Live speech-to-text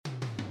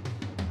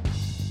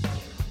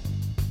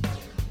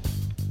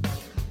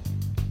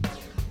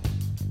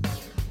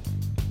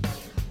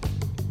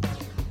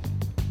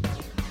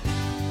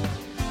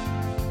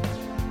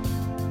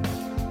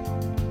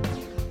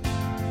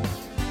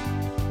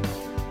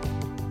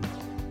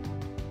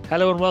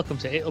Hello and welcome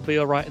to It'll Be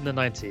Alright in the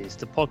 90s,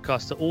 the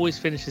podcast that always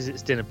finishes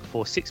its dinner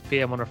before 6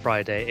 p.m. on a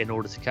Friday in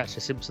order to catch The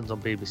Simpsons on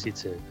BBC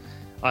Two.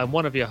 I'm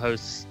one of your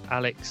hosts,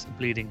 Alex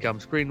Bleeding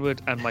Gums Greenwood,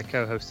 and my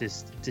co-host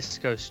is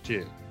Disco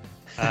Stew.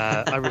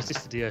 I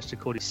resisted the urge to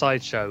call you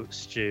Sideshow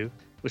Stew,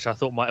 which I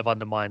thought might have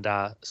undermined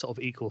our sort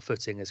of equal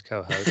footing as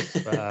co-hosts.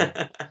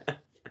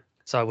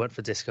 So I went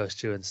for Disco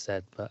Stew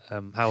instead. But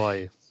how are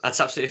you? That's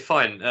absolutely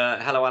fine.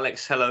 Hello,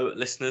 Alex. Hello,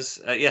 listeners.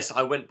 Yes,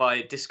 I went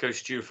by Disco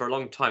Stew for a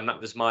long time.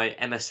 That was my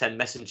MSN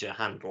Messenger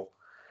handle.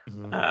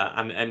 Mm-hmm.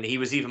 And he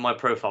was even my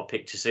profile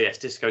picture. So yes,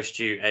 Disco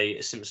Stew,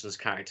 a Simpsons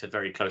character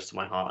very close to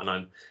my heart, and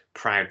I'm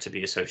proud to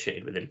be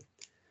associated with him.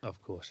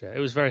 Of course, yeah. It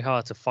was very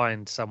hard to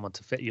find someone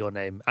to fit your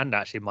name and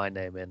actually my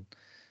name in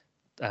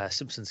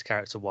Simpsons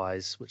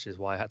character-wise, which is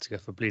why I had to go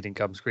for Bleeding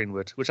Gums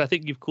Greenwood, which I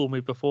think you've called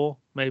me before,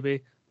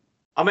 maybe.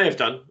 I may have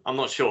done. I'm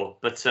not sure.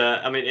 But,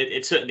 I mean,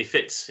 it certainly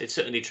fits. It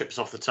certainly trips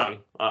off the tongue.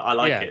 I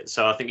like it.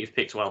 So I think you've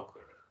picked well.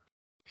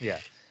 Yeah.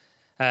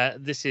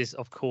 This is,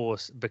 of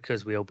course,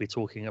 because we'll be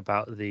talking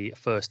about the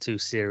first two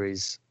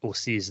series or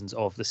seasons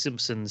of The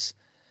Simpsons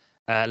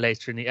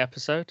later in the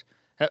episode.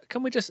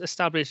 Can we just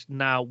establish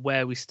now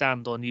where we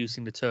stand on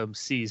using the term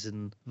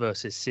season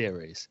versus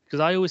series?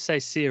 Because I always say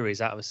series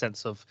out of a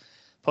sense of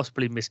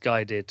possibly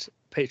misguided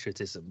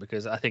patriotism,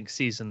 because I think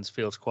seasons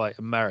feels quite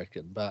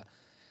American, but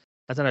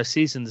I don't know,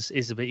 seasons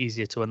is a bit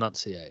easier to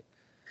enunciate.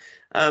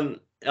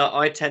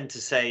 I tend to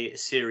say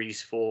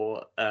series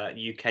for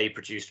UK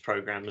produced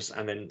programs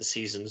and then the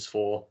seasons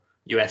for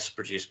US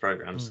produced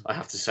programs. I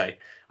have to say,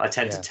 I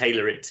tend to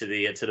tailor it to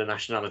the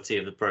nationality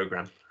of the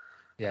program.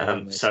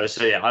 Yeah. So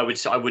yeah, I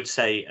would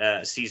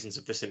say seasons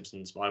of The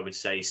Simpsons, but I would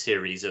say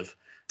series of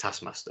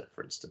Taskmaster,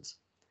 for instance.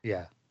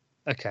 Yeah.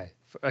 Okay.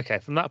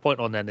 From that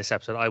point on, then this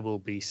episode, I will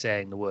be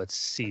saying the word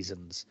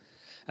seasons.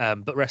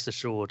 But rest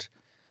assured,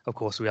 of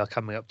course, we are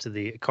coming up to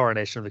the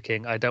coronation of the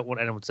king. I don't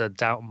want anyone to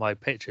doubt my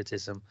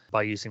patriotism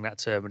by using that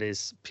term. It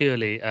is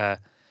purely, as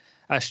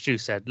Stu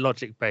said,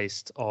 logic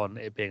based on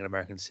it being an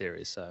American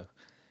series. So,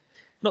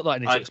 not that I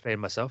need to explain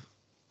myself.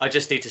 I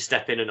just need to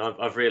step in, and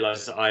I've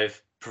realised that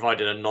I've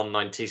provided a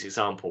non-90s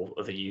example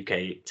of a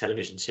UK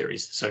television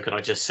series. So can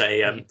I just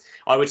say,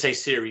 I would say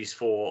series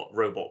for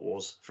Robot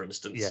Wars, for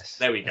instance. Yes.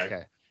 There we go.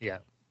 Okay. Yeah.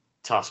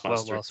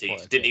 Taskmaster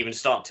indeed. Didn't even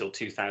start till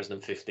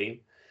 2015.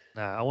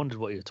 No, I wondered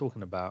what you were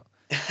talking about.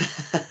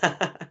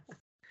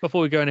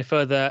 Before we go any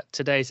further,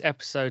 today's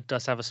episode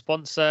does have a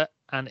sponsor,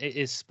 and it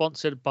is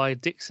sponsored by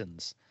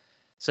Dixons.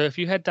 So if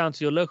you head down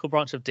to your local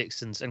branch of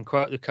Dixons and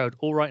quote the code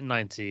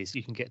ALLRIGHT90s,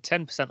 you can get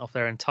 10% off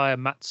their entire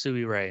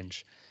Matsui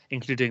range,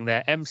 including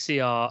their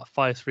MCR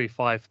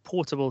 535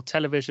 portable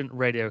television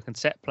radio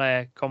cassette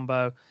player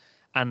combo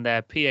and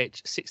their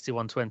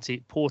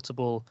PH6120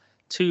 portable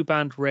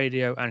 2-band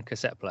radio and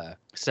cassette player.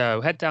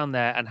 So head down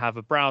there and have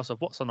a browse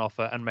of what's on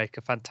offer and make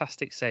a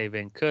fantastic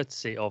saving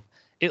courtesy of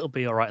It'll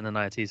Be Alright in the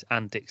 90s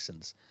and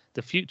Dixons.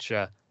 The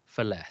future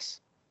for less.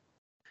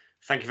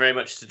 Thank you very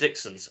much to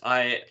Dixons.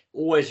 I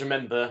always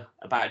remember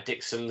about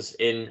Dixons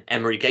in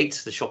Emery Gate,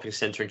 the shopping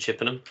centre in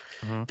Chippenham.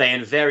 Mm-hmm. They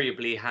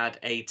invariably had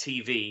a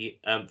TV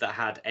that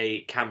had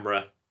a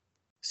camera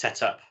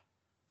set up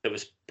that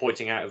was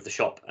pointing out of the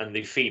shop, and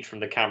the feed from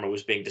the camera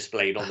was being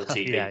displayed on the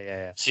TV.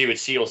 Yeah. So you would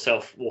see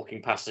yourself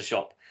walking past the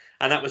shop,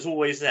 and that was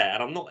always there.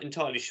 And I'm not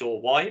entirely sure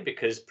why,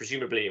 because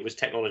presumably it was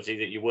technology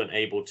that you weren't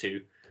able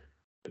to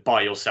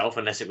buy yourself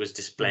unless it was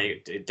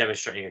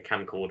demonstrating a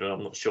camcorder.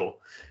 I'm not sure,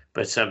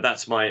 but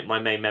that's my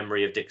main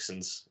memory of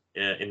Dixons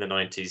in the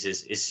 90s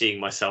is seeing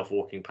myself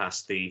walking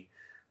past the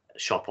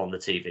shop on the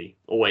TV.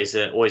 Always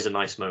a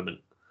nice moment.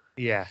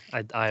 Yeah,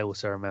 I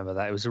also remember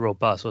that. It was a real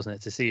buzz, wasn't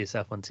it, to see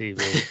yourself on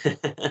TV?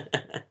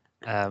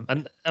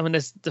 And I mean,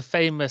 there's the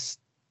famous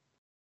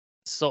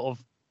sort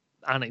of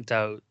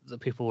anecdote that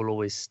people will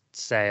always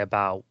say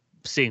about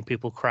seeing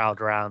people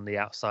crowd around the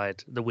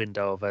outside the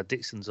window of a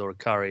Dixon's or a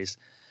Curry's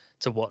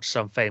to watch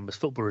some famous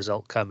football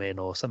result come in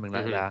or something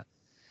like that.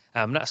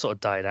 That sort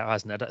of died out,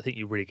 hasn't it? I don't think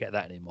you really get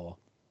that anymore.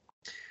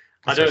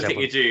 I don't think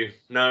you do.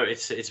 No,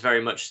 it's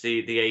very much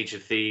the age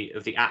of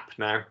the app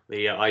now.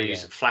 I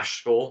use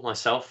Flash Score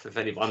myself. If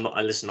any, I'm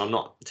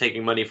not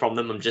taking money from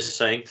them. I'm just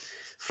saying,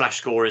 Flash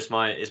Score is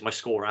my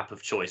score app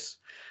of choice.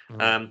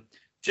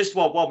 Just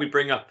while we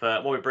bring up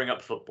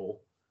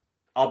football,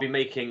 I'll be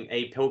making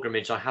a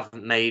pilgrimage I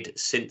haven't made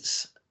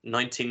since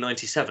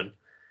 1997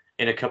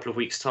 in a couple of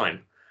weeks'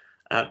 time.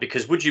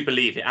 Because would you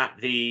believe it, at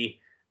the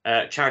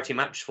charity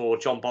match for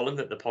John Bolland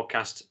that the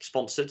podcast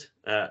sponsored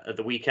at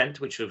the weekend,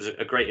 which was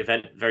a great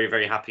event. Very,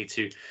 very happy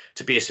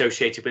to be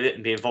associated with it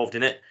and be involved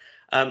in it.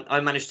 I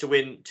managed to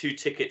win 2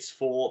 tickets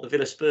for the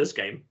Villa Spurs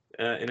game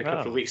in a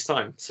couple of weeks'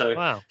 time.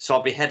 So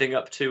I'll be heading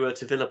up to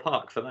Villa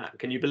Park for that.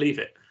 Can you believe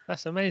it?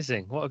 That's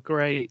amazing. What a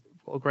great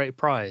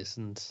prize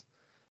and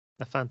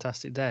a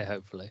fantastic day,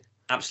 hopefully.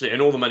 Absolutely,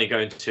 and all the money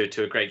going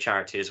to a great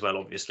charity as well,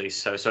 obviously.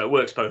 So it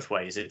works both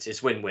ways.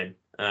 It's win-win.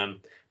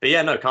 But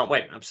yeah, no, can't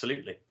wait.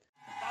 Absolutely.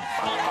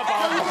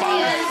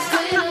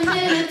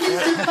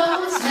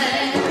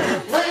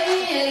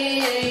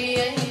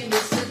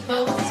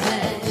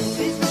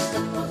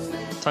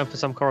 Time for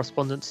some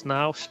correspondence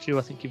now. Stu,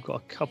 I think you've got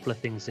a couple of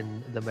things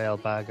in the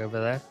mailbag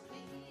over there.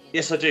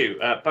 Yes, I do.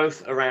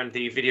 Both around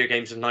the video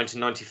games of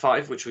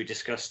 1995, which we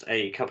discussed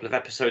a couple of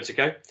episodes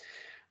ago.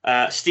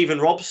 Stephen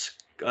Robbs,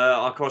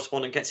 our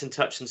correspondent, gets in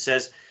touch and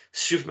says,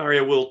 Super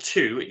Mario World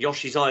 2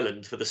 Yoshi's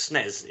Island for the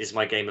SNES is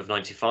my game of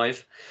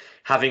 95.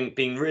 Having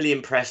been really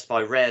impressed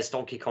by Rare's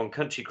Donkey Kong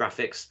Country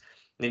graphics,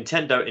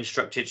 Nintendo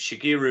instructed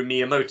Shigeru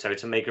Miyamoto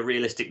to make a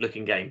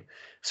realistic-looking game.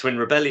 So in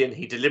Rebellion,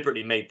 he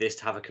deliberately made this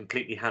to have a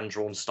completely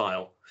hand-drawn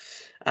style.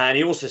 And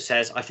he also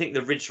says, I think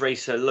the Ridge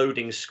Racer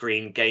loading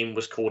screen game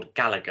was called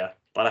Galaga,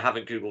 but I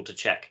haven't Googled to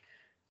check.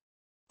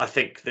 I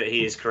think that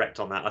he is correct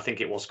on that. I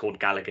think it was called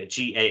Galaga,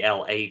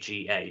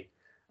 Galaga.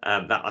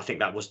 I think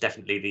that was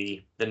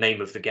definitely the name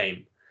of the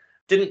game.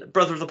 Didn't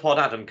Brother of the Pod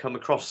Adam come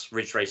across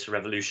Ridge Racer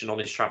Revolution on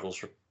his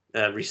travels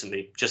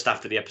recently, just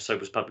after the episode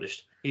was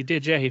published? He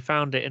did, yeah. He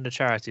found it in the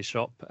charity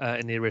shop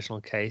in the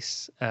original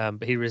case,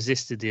 but he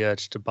resisted the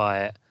urge to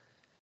buy it.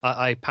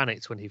 I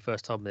panicked when he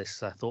first told me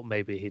this. I thought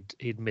maybe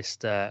he'd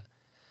missed a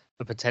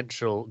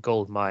potential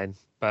gold mine,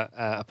 but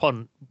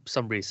upon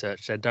some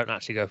research, they don't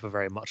actually go for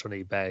very much on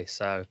eBay.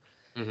 So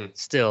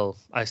still,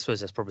 I suppose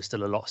there's probably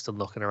still a lot still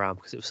knocking around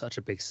because it was such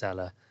a big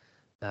seller.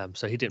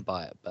 So he didn't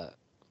buy it, but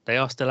they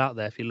are still out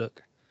there if you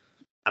look.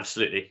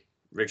 Absolutely.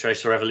 Ridge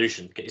Racer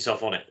Revolution. Get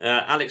yourself on it.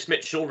 Alex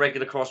Mitchell,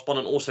 regular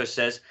correspondent, also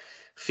says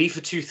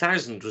FIFA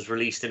 2000 was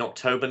released in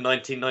October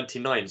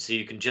 1999, so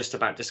you can just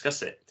about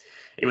discuss it.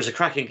 It was a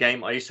cracking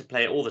game. I used to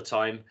play it all the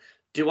time.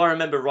 Do I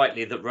remember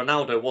rightly that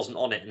Ronaldo wasn't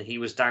on it and he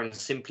was down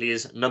simply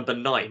as number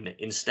 9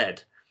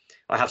 instead?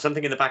 I have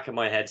something in the back of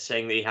my head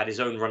saying that he had his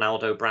own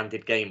Ronaldo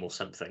branded game or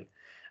something.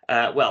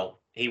 Well,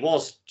 he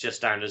was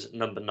just down as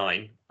number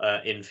 9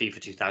 in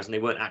FIFA 2000. They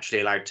weren't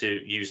actually allowed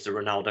to use the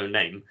Ronaldo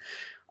name.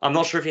 I'm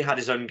not sure if he had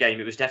his own game.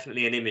 It was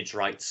definitely an image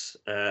rights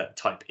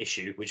type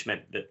issue, which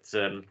meant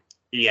that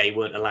EA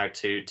weren't allowed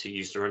to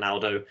use the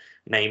Ronaldo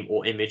name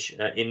or image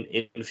in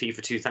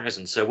FIFA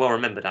 2000. So well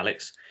remembered,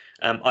 Alex.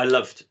 I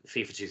loved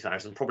FIFA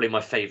 2000, probably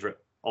my favourite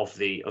of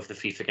the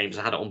FIFA games.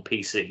 I had it on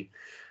PC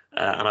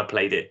and I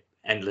played it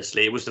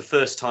endlessly. It was the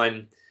first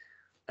time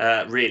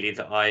really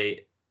that I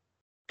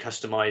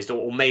customized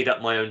or made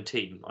up my own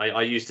team.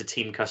 I used a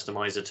team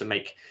customizer to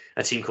make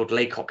a team called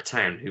Laycock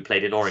Town, who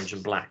played in orange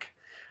and black.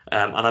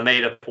 And I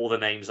made up all the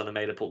names and I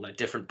made up all the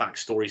different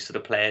backstories to the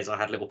players. I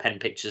had little pen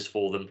pictures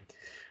for them.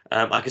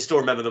 I can still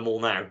remember them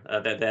all now.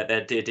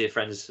 They're dear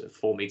friends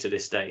for me to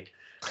this day.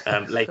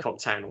 Laycock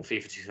Town on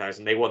FIFA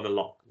 2000. They won the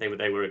lot. They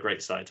were a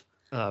great side.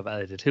 Oh, I bet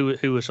they did.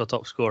 Who was your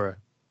top scorer?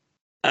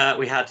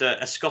 We had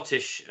a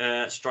Scottish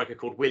striker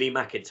called Willie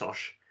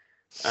McIntosh,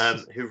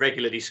 who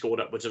regularly scored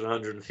upwards of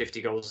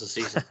 150 goals a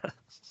season.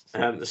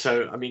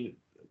 So, I mean,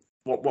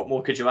 what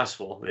more could you ask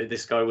for?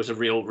 This guy was a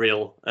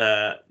real,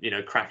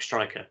 crack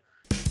striker.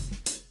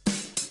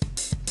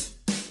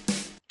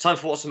 Time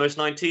for What's the Most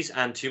 90s,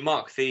 and to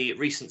mark the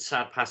recent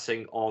sad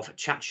passing of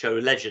chat show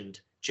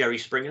legend Jerry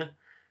Springer.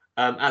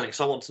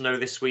 Alex, I want to know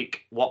this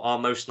week what our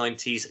most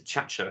 90s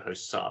chat show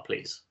hosts are,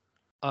 please.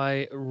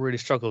 I really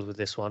struggled with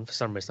this one for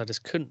some reason. I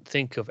just couldn't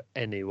think of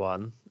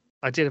anyone.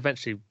 I did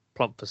eventually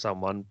plump for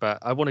someone, but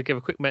I want to give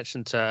a quick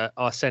mention to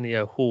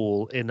Arsenio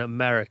Hall in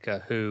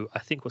America, who I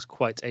think was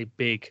quite a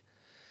big...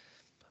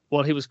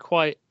 Well, he was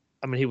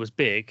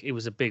big. He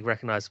was a big,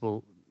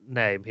 recognizable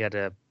name. He had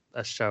a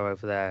show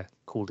over there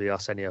called the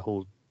Arsenio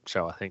Hall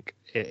Show, I think,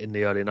 in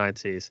the early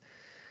 90s.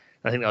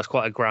 I think that was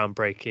quite a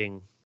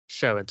groundbreaking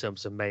show in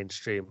terms of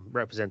mainstream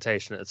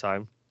representation at the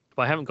time.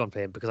 But I haven't gone for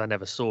him because I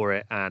never saw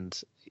it, and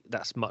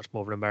that's much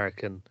more of an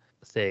American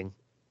thing.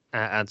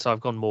 And so I've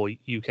gone more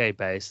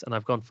UK-based, and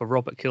I've gone for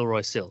Robert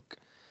Kilroy Silk.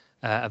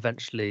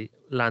 Eventually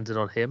landed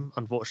on him,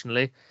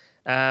 unfortunately.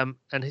 And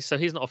so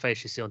he's not a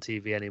face you see on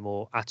TV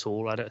anymore at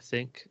all, I don't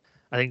think.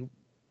 I think,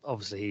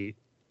 obviously,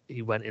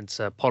 he went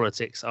into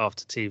politics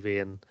after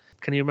TV. And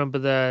can you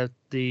remember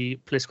the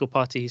political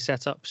party he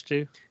set up,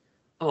 Stu?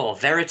 Oh,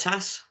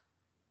 Veritas?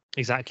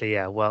 Exactly,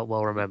 yeah. Well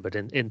remembered.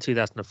 In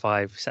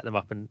 2005, set them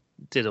up and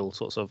did all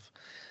sorts of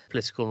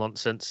political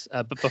nonsense.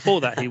 But before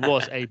that, he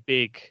was a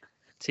big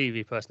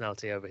TV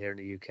personality over here in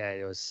the UK.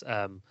 It was,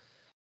 I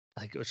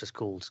think it was just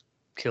called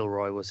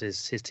Kilroy was his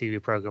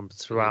TV program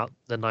throughout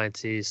the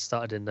 90s,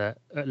 started in the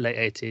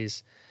late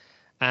 80s.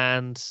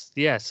 And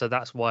yeah, so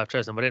that's why I've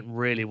chosen him. I didn't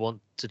really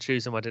want to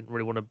choose him. I didn't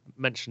really want to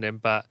mention him,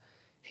 but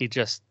he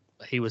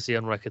was the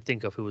only one I could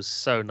think of who was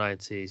so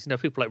 90s. You know,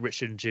 people like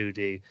Richard and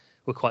Judy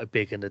were quite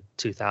big in the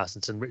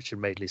 2000s, and Richard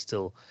Madeley's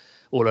still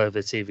all over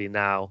the TV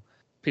now.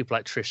 People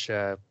like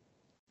Trisha,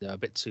 a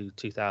bit too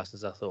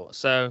 2000s, I thought.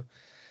 So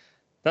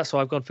that's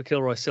why I've gone for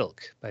Kilroy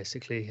Silk,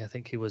 basically. I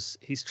think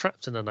he's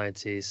trapped in the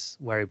 90s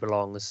where he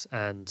belongs,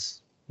 and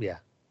yeah,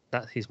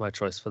 he's my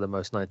choice for the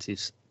most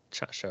 90s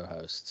chat show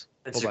host.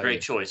 It's a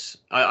great choice.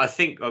 I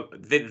think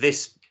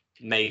this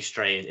may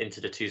stray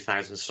into the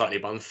 2000s slightly,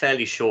 but I'm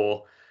fairly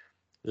sure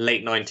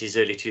late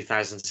 90s, early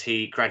 2000s,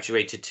 he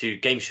graduated to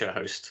game show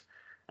host,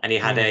 and he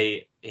had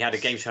a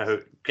game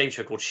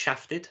show called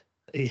Shafted.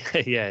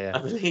 Yeah. I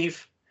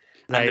believe.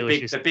 And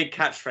the big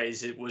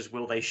catchphrase was,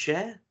 "Will they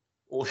share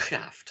or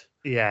shaft?"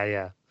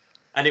 Yeah.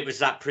 And it was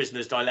that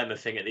prisoner's dilemma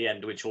thing at the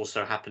end, which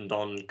also happened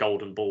on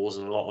Golden Balls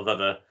and a lot of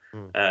other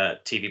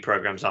TV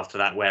programs after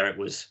that, where it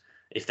was,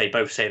 if they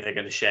both say they're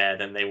going to share,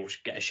 then they will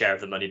get a share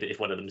of the money. But if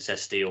one of them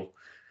says steal,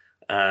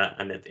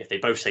 and if they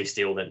both say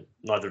steal, then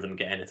neither of them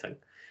get anything.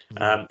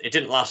 It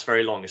didn't last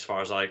very long, as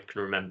far as I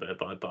can remember,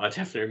 but I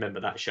definitely remember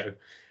that show.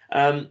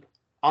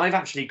 I've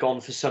actually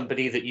gone for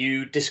somebody that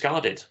you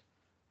discarded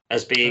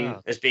as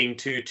being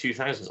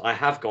 2000s. I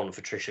have gone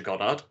for Trisha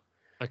Goddard.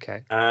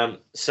 Okay.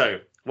 So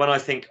when I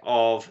think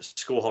of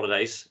school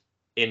holidays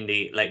in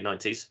the late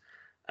 90s,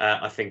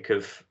 I think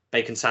of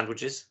bacon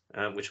sandwiches,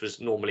 which was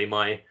normally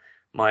my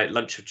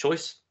lunch of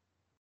choice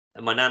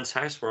at my nan's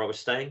house where I was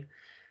staying.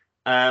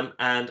 And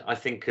I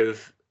think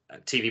of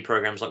TV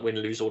programs like Win,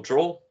 Lose or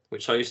Draw,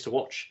 which I used to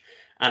watch.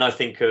 And I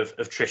think of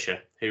Trisha,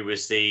 who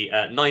was the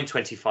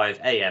 9:25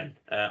 a.m.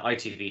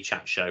 ITV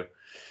chat show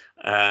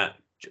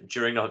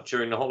during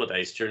the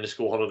holidays, during the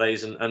school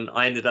holidays. And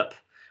I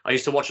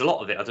used to watch a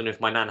lot of it. I don't know if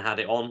my nan had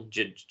it on,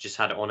 just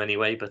had it on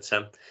anyway. But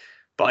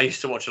I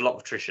used to watch a lot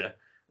of Trisha,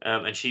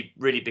 and she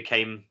really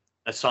became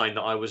a sign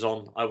that I was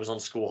on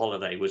school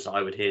holiday. Was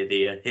I would hear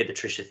the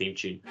Trisha theme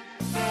tune.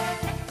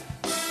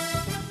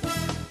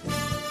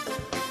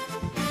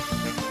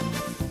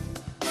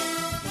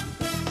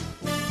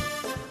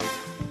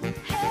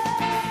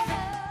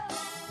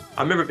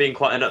 I remember it being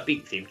quite an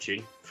upbeat theme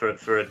tune for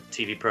a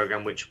TV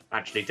program which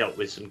actually dealt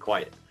with some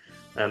quite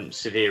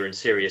severe and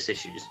serious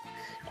issues.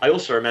 I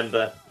also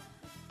remember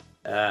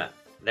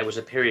there was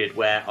a period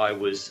where I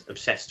was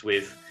obsessed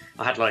with.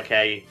 I had like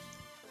a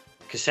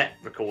cassette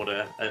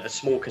recorder, a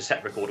small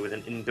cassette recorder with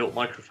an inbuilt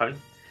microphone,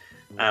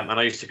 and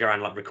I used to go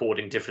around like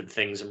recording different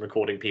things and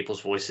recording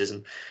people's voices.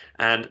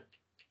 And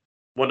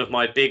one of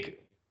my big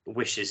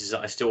wishes is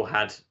that I still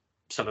had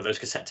some of those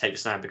cassette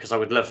tapes now, because I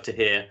would love to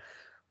hear,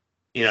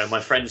 my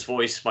friend's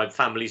voice, my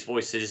family's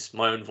voices,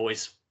 my own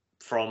voice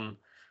from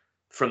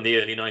the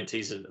early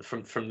 90s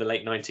and from the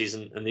late 90s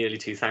and the early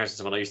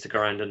 2000s, when I used to go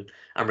around and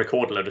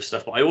record a load of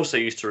stuff. But I also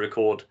used to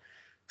record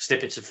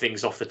snippets of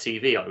things off the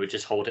TV. I would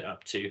just hold it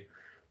up to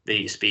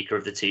the speaker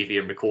of the TV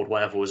and record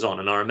whatever was on.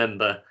 And I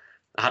remember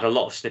I had a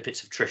lot of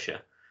snippets of Trisha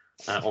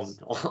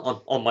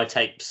on my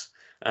tapes,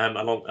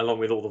 along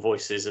with all the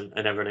voices and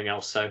everything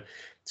else.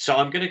 So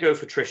I'm going to go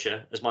for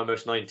Trisha as my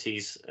most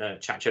 90s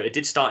chat show. It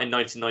did start in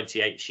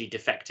 1998. She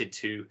defected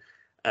to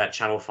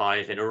Channel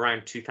 5 in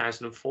around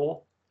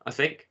 2004, I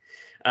think.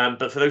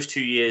 But for those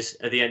 2 years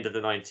at the end of the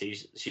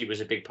 90s, she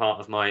was a big part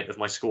of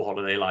my school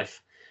holiday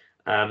life.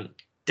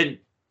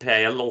 Didn't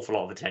pay an awful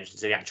lot of attention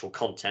to the actual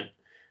content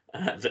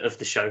of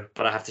the show,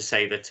 but I have to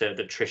say that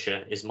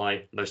Trisha is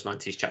my most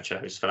 90s chat show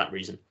host for that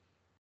reason.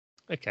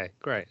 Okay,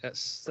 great.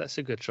 That's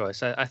a good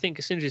choice. I think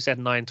as soon as you said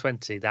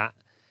 9:20, that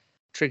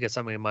triggered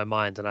something in my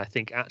mind, and I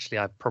think actually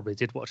I probably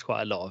did watch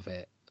quite a lot of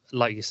it,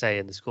 like you say,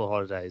 in the school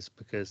holidays,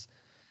 because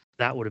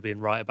that would have been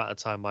right about the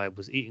time I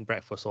was eating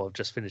breakfast or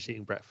just finished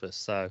eating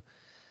breakfast. So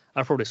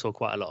I probably saw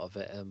quite a lot of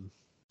it.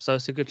 So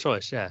it's a good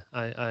choice. Yeah,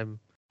 I'm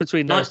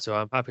between those two.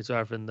 I'm happy to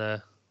have in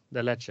the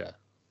ledger.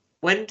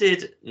 When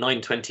did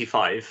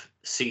 9:25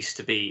 cease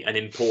to be an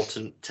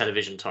important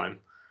television time?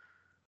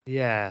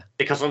 Yeah,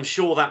 because I'm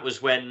sure that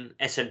was when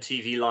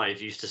SMTV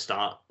Live used to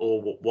start, or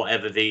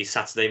whatever the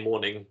Saturday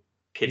morning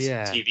kids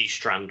TV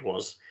strand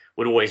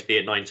would always be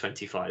at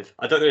 9:25.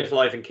 I don't know if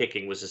Live and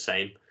Kicking was the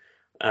same,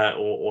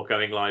 or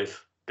going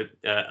live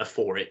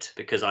for it,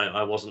 because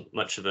I wasn't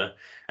much of a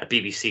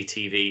BBC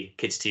TV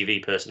kids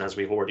TV person, as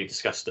we've already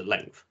discussed at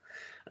length.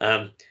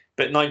 But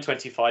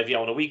 9:25,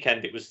 on a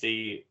weekend it was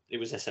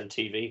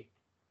SMTV,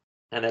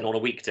 and then on a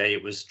weekday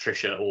it was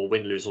Trisha or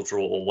Win, Lose or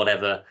Draw or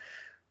whatever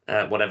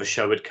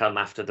show would come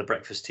after the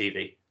breakfast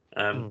TV.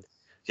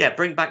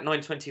 Bring back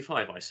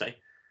 9:25, I say.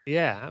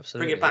 Yeah,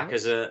 absolutely. Bring it back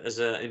as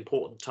a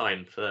important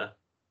time for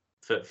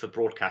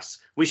broadcasts.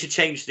 We should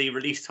change the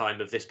release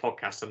time of this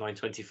podcast to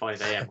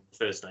 9:25 a.m. on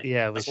Thursday.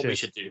 Yeah, that's what we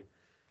should do.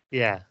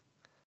 Yeah,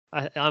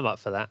 I'm up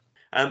for that.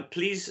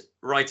 Please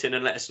write in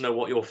and let us know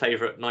what your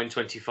favourite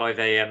 9:25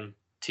 a.m.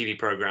 TV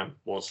program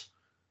was.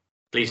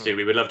 Please do.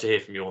 We would love to hear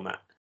from you on that.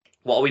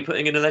 What are we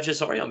putting in the ledger?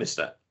 Sorry, I missed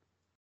that.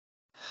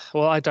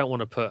 Well, I don't want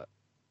to put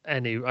I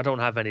don't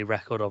have any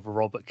record of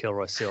Robert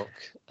Kilroy Silk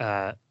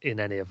in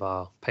any of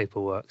our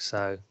paperwork,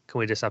 so can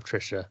we just have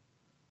Trisha?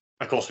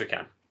 Of course we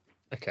can.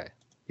 Okay,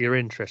 you're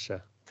in,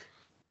 Trisha.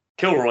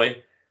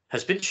 Kilroy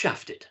has been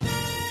shafted.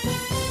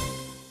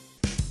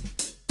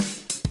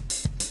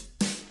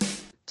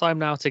 Time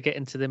now to get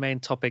into the main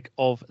topic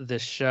of the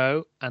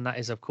show, and that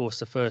is, of course,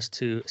 the first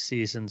 2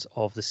 seasons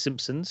of The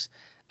Simpsons.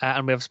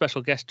 And we have a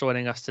special guest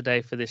joining us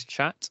today for this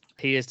chat.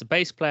 He is the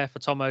bass player for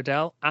Tom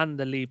Odell and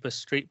the Liebus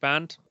Street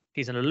Band.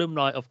 He's an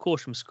alumni of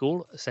Corsham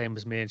School, same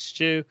as me and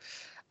Stu.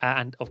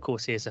 And, of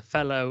course, he is a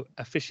fellow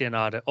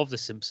aficionado of The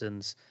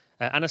Simpsons.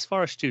 And as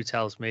far as Stu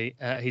tells me,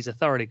 he's a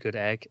thoroughly good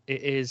egg.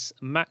 It is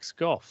Max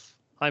Goff.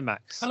 Hi,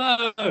 Max.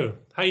 Hello.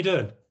 How you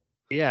doing?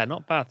 Yeah,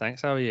 not bad,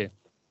 thanks. How are you?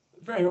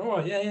 Very all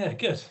right. Yeah,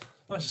 good.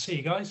 Nice to see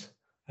you guys.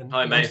 And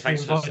hi, mate.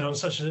 Thanks for inviting on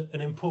such an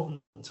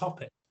important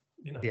topic.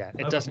 Yeah,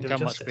 it doesn't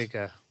come much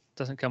bigger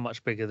doesn't come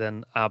much bigger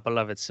than our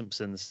beloved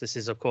Simpsons. This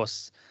is, of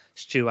course,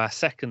 Stu, our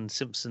second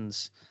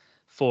Simpsons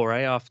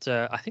foray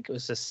after, I think it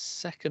was the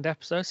second or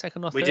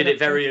third. We did it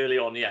very early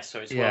on, yes. So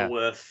it's Yeah.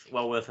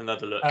 well worth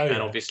another look. Oh, and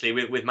yeah. obviously,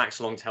 with Max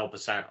along to help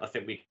us out, I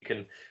think we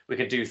can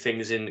do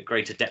things in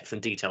greater depth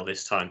and detail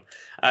this time.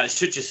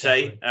 Should just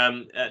say,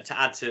 to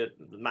add to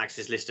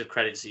Max's list of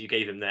credits that you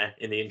gave him there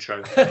in the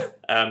intro,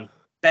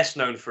 best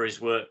known for his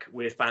work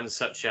with bands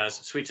such as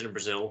Sweetened in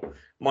Brazil,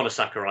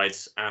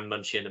 Monosaccharides, and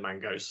Munchie and the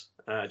Mangoes.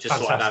 Just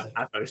thought I'd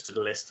add those to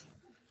the list.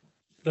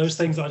 Those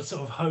things I'd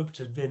sort of hoped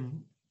had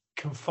been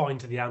confined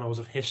to the annals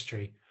of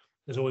history.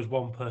 There's always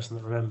one person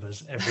that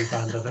remembers every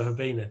band I've ever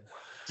been in.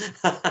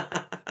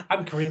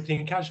 And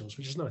Corinthian Casuals,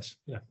 which is nice.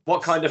 Yeah.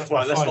 What kind of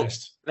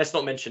let's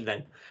not mention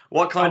then.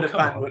 What kind of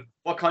band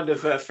what kind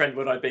of friend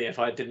would I be if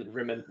I didn't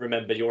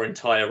remember your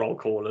entire roll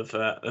call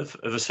of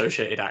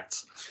associated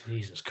acts?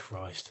 Jesus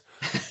Christ.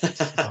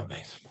 Oh,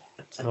 mate.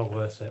 It's not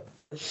worth it.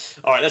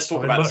 All right, let's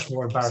talk about much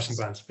more embarrassing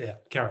bands. Yeah,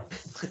 carry on.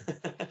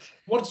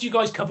 What did you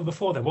guys cover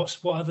before then? What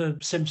other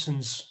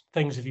Simpsons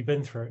things have you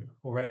been through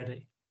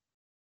already?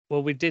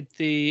 Well, we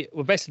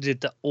basically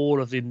did all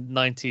of the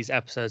 90s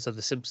episodes of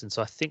The Simpsons.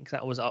 So I think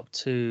that was up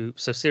to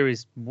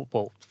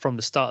from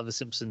the start of The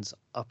Simpsons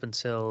up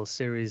until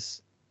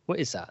series, what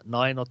is that,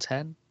 9 or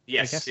 10?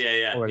 Yes,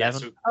 yeah. Or 11. Yeah,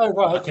 so oh,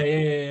 right,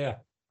 okay, yeah.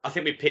 I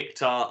think we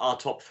picked our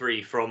top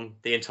 3 from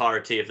the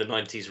entirety of the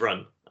 90s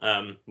run,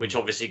 which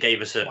obviously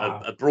gave us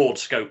a broad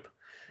scope.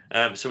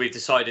 So we've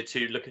decided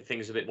to look at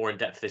things a bit more in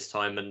depth this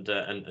time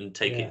and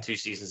take it 2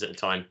 seasons at a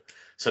time,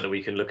 so that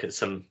we can look at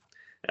some,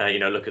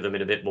 look at them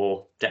in a bit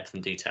more depth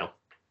and detail.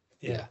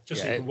 Yeah, so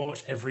you can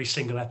watch every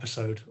single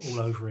episode all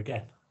over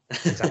again.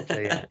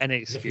 Exactly. Yeah. Any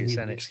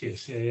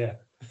excuse. Yeah.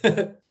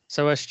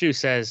 So as Stu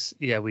says,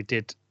 we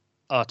did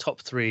our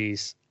top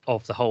 3s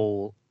of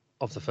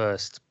the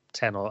first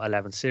 10 or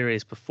 11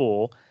 series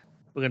before.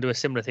 We're going to do a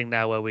similar thing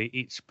now where we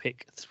each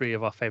pick 3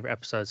 of our favorite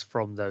episodes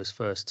from those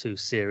first 2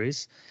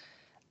 series.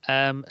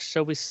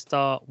 Shall we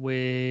start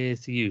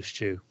with you,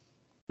 Stu,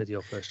 with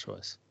your first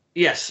choice?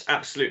 Yes,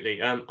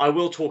 absolutely. I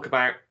will talk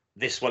about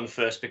this one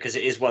first because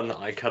it is one that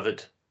I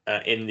covered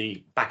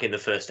back in the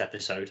first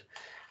episode.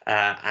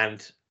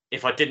 And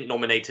if I didn't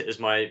nominate it as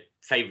my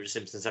favorite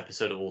Simpsons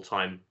episode of all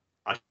time,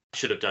 I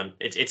should have done.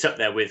 It's up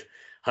there with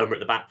Homer at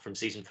the Bat from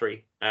season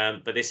 3.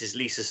 But this is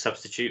Lisa's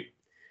Substitute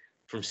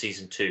from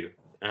season 2.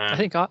 I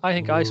think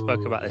I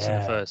spoke about this in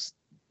the first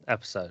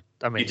episode.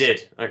 I mean, you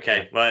did.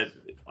 Okay. Well,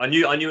 I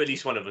knew at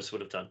least one of us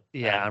would have done.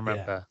 Yeah, I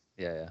remember.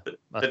 Yeah.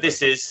 But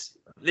this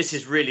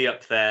is really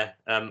up there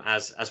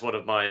as one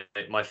of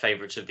my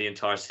favorites of the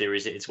entire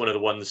series. It's one of the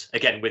ones,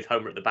 again, with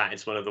Homer at the Bat.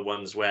 It's one of the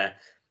ones where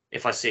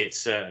if I see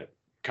it's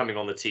coming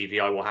on the TV,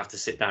 I will have to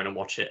sit down and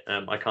watch it.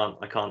 I can't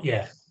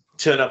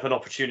turn up an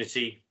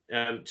opportunity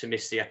to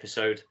miss the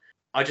episode.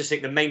 I just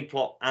think the main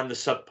plot and the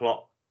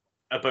subplot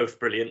are both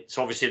brilliant.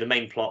 So obviously the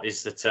main plot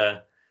is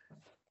that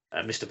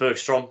Mr.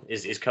 Bergstrom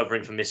is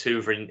covering for Miss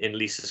Hoover in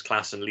Lisa's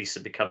class, and Lisa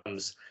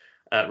becomes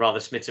rather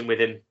smitten with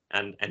him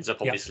and ends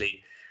up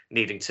obviously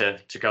needing to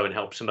go and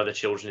help some other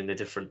children in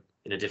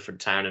a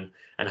different town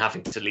and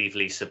having to leave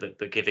Lisa,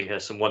 but giving her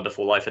some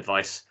wonderful life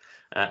advice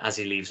as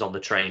he leaves on the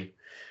train.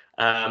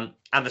 And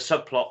the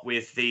subplot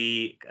with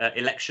the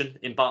election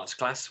in Bart's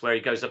class, where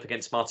he goes up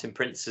against Martin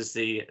Prince as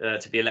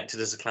to be elected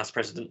as a class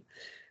president,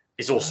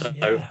 is also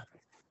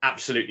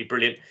absolutely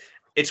brilliant.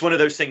 It's one of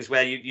those things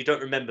where you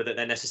don't remember that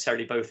they're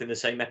necessarily both in the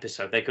same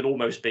episode. They could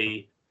almost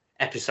be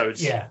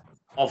episodes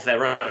of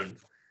their own.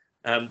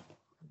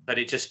 But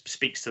it just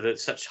speaks to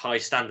such high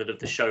standard of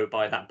the show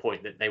by that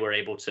point that they were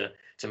able to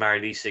marry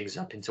these things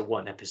up into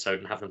one episode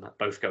and have them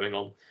both going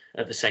on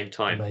at the same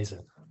time.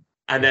 Amazing.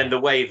 And then the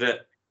way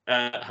that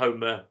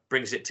Homer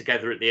brings it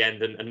together at the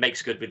end and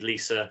makes good with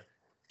Lisa,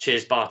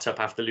 cheers Bart up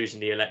after losing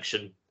the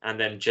election, and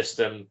then just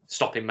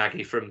stopping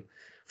Maggie from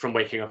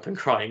waking up and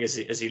crying as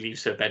he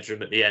leaves her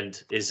bedroom at the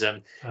end is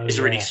a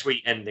really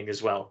sweet ending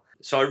as well.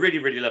 So I really,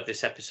 really love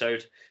this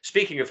episode.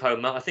 Speaking of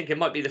Homer, I think it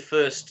might be the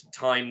first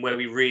time where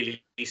we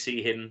really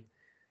see him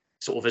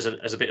sort of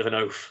as a bit of an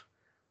oaf,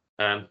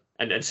 and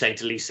saying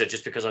to Lisa,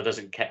 just because I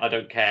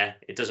don't care,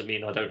 it doesn't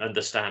mean I don't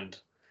understand.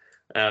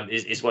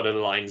 Is one of the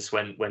lines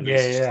when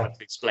Lisa's trying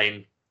to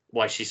explain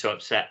why she's so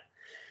upset.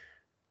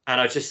 And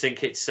I just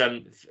think it's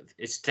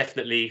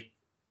definitely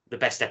the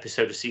best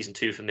episode of season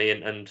 2 for me,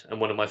 and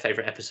one of my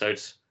favourite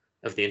episodes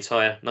of the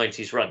entire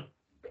 90s run.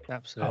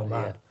 Absolutely. Oh,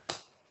 man.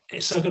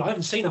 It's so good. I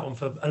haven't seen that one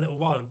for a little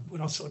while. When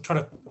I was sort of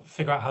trying to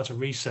figure out how to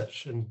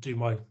research and do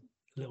my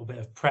little bit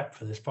of prep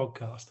for this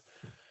podcast,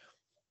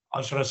 I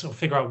was trying to sort of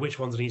figure out which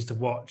ones I needed to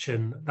watch,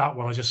 and that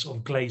one I just sort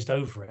of glazed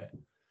over it.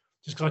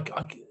 Just because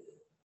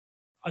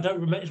I don't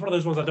remember. It's one of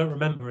those ones I don't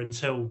remember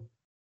until,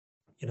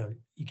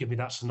 you give me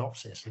that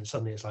synopsis, and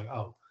suddenly it's like,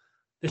 oh,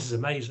 this is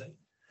amazing.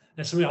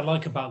 There's something I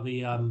like about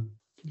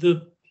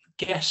the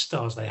guest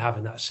stars they have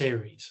in that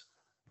series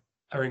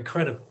are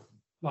incredible.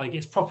 Like,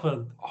 it's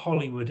proper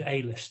Hollywood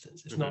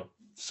A-listers. It's not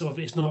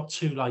it's not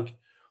too like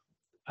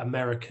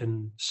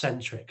American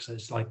centric. So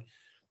it's like,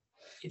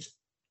 it's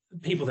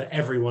people that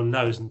everyone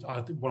knows. And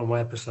I think one of my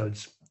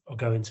episodes I'll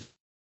go into,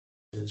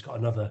 has got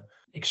another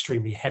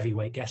extremely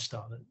heavyweight guest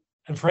star.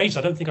 And for ages,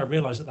 I don't think I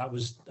realised that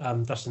was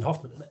Dustin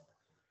Hoffman in it.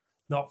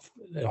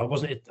 I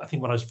wasn't. I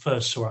think when I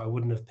first saw it, I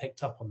wouldn't have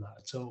picked up on that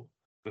at all.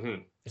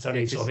 Mm-hmm. It's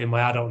only sort of in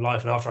my adult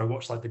life, and after I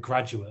watched like The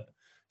Graduate,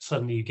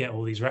 suddenly you get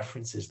all these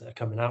references that are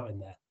coming out in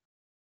there.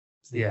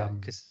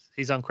 Because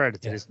he's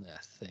uncredited, isn't it?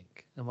 I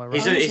think. Am I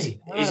right?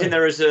 He's in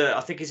there as a.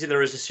 I think he's in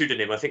there as a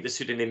pseudonym. I think the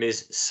pseudonym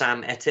is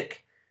Sam Ettic,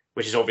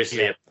 which is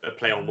obviously a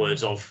play on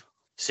words of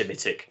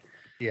Semitic.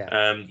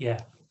 Yeah.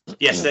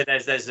 Yes,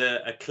 there's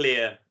a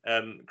clear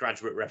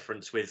Graduate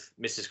reference with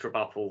Mrs.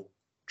 Krabappel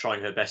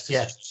trying her best to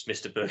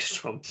Mr.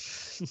 Bergstrom,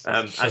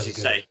 as you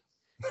say.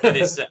 And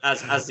it's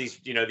as these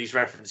these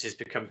references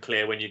become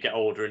clear when you get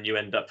older and you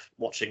end up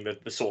watching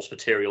the source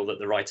material that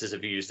the writers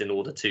have used in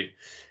order to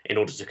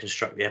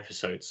construct the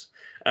episodes.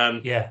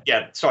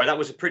 Sorry, that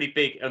was a pretty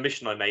big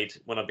omission I made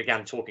when I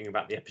began talking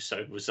about the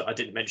episode, was that I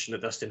didn't mention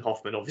that Dustin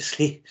Hoffman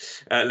obviously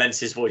lends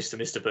his voice to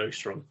Mr.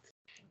 Bergstrom.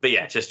 But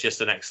yeah,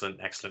 just an excellent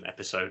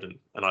episode,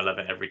 and I love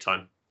it every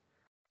time.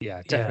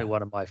 Yeah, definitely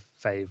one of my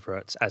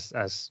favourites.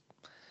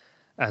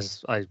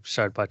 As I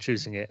showed by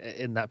choosing it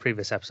in that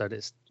previous episode,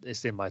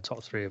 it's in my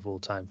top 3 of all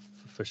time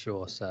for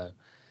sure. So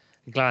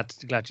glad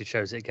you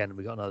chose it again, and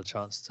we got another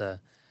chance to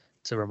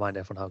remind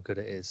everyone how good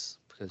it is.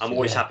 Because, I'm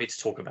always happy to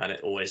talk about it.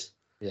 Always.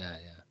 Yeah.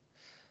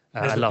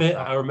 There's a bit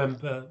I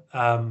remember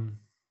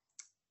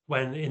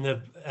when in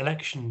the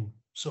election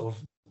sort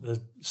of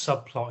the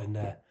subplot in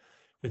there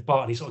with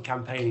Barton, he's sort of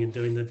campaigning and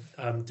doing the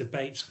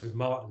debates with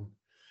Martin.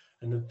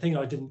 And the thing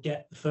I didn't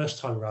get the first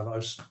time around that I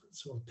was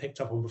sort of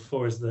picked up on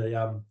before is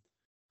the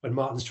when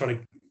Martin's trying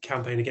to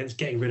campaign against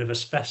getting rid of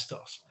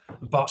asbestos,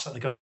 and Bart's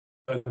like going,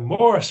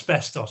 more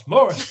asbestos.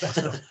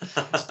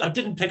 I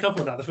didn't pick up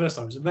on that the first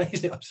time. It was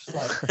amazing. I was just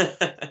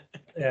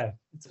like,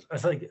 I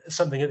think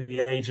something at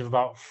the age of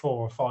about 4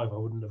 or 5 I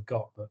wouldn't have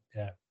got, but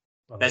yeah.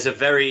 There's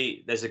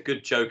a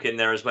good joke in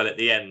there as well at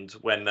the end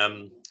when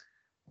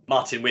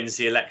Martin wins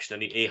the election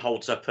and he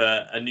holds up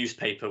a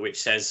newspaper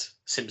which says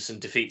Simpson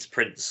defeats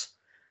Prince.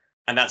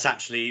 And that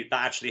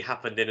actually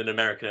happened in an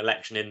American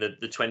election in the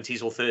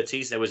 20s or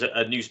 30s. There was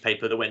a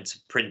newspaper that went to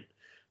print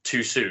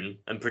too soon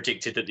and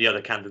predicted that the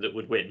other candidate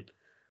would win.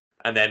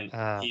 And then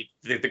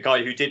the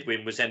guy who did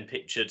win was then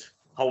pictured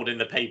holding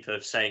the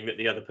paper saying that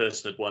the other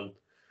person had won.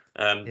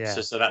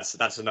 So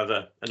that's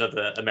another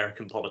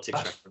American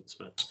politics reference.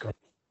 But.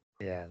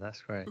 Yeah,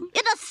 that's great. In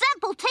a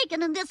sample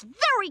taken in this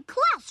very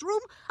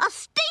classroom, a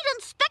state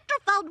inspector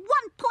found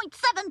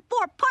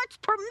 1.74 parts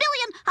per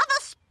million of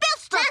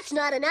asbestos. That's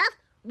not enough.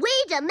 We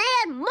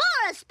demand more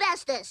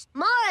asbestos!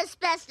 More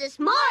asbestos!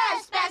 More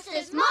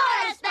asbestos! More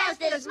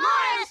asbestos! More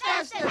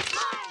asbestos!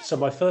 So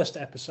my first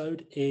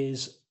episode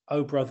is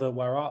Oh Brother,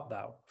 Where Art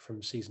Thou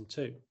from season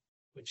 2,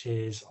 which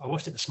is, I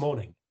watched it this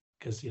morning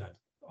because,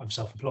 I'm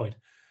self-employed.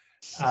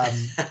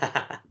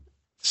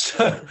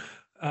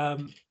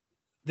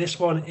 This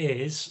one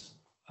is,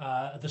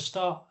 at the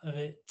start of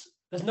it,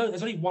 there's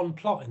only one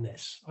plot in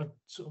this. I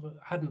sort of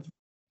hadn't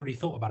really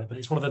thought about it, but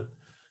it's one of the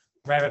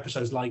rare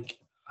episodes like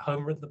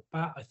Homer at the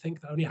Bat, I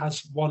think, that only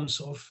has one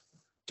sort of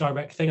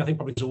direct thing. I think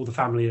probably because all the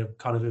family are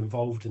kind of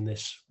involved in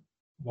this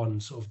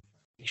one sort of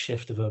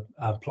shift of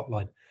a plot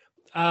line.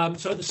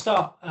 So at the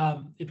start,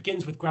 it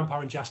begins with Grandpa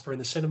and Jasper in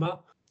the cinema.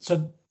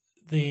 So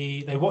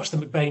they watch the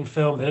McBain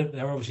film.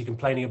 They're obviously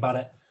complaining about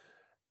it,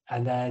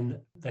 and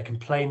then they're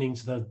complaining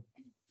to the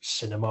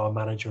cinema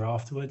manager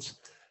afterwards.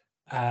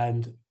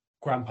 And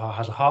Grandpa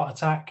has a heart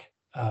attack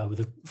with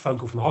a phone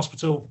call from the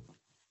hospital,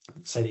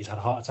 say that he's had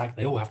a heart attack.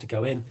 They all have to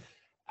go in.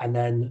 And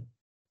then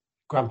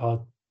Grandpa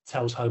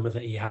tells Homer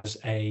that he has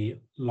a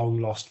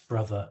long-lost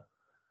brother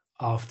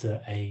after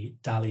a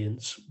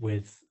dalliance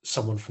with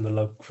someone from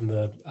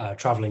the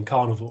traveling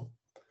carnival.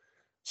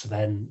 So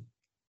then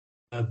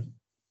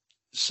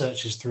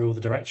searches through all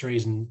the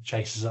directories and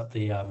chases up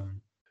the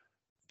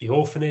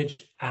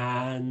orphanage,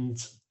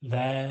 and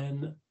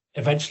then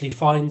eventually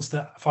finds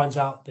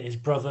out that his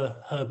brother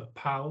Herbert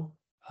Powell,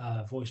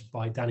 voiced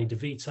by Danny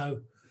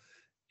DeVito,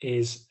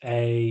 is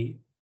a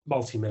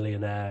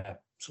multi-millionaire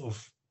sort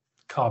of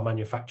car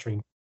manufacturing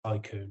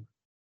tycoon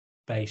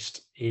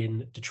based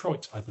in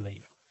Detroit, I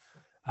believe.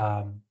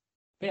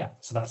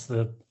 So that's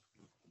the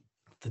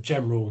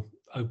general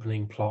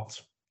opening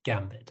plot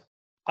gambit.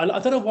 I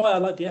don't know why I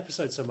like the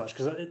episode so much,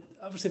 because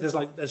obviously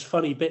there's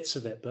funny bits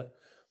of it, but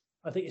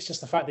I think it's just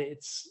the fact that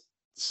it's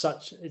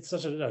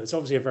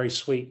obviously a very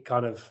sweet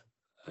kind of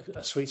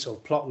a sweet sort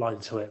of plot line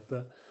to it,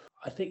 but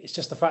I think it's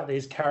just the fact that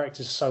his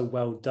character's so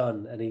well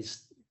done and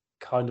he's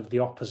kind of the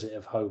opposite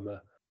of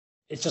Homer.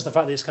 It's just the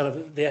fact that it's kind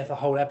of the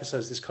whole episode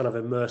is this kind of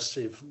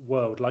immersive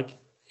world, like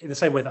in the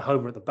same way that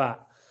Homer at the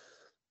Bat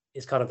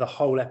is kind of the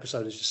whole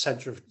episode is just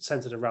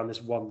centered around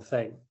this one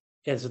thing.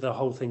 Yeah, so the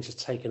whole thing's just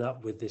taken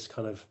up with this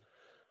kind of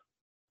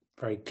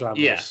very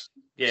glamorous.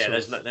 Yeah.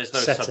 There's no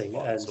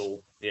subplot at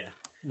all. Yeah.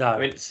 No. I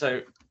mean,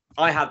 so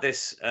I had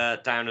this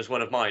down as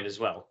one of mine as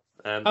well.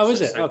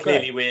 Is it? So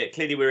clearly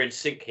we're in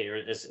sync here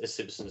as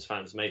Simpsons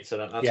fans, mate. So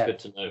that's good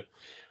to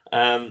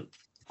know.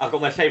 I've got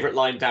my favourite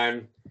line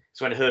down.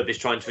 It's when Herb is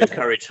trying to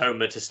encourage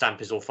Homer to stamp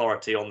his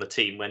authority on the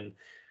team when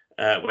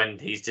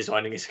he's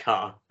designing his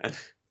car.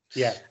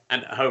 Yeah.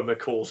 And Homer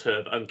calls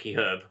Herb Unky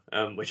Herb,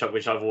 which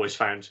I've always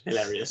found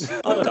hilarious.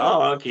 I don't know,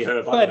 Unky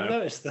Herb. I don't know.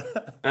 Noticed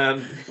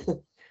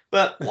that.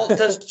 But what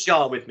does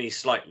jar with me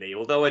slightly,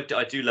 although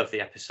I do love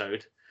the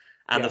episode,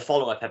 and the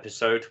follow-up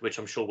episode, which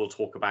I'm sure we'll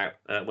talk about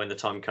when the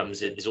time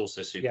comes, is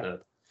also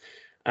superb.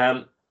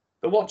 But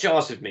what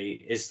jars with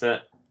me is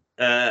that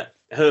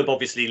Herb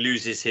obviously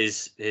loses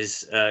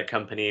his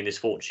company and his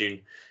fortune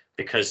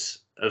because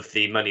of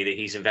the money that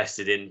he's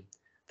invested in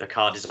the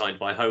car designed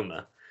by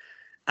Homer.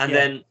 And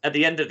then at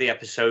the end of the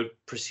episode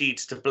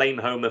proceeds to blame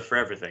Homer for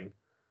everything.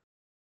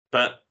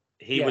 But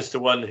he was the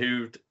one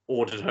who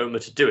ordered Homer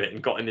to do it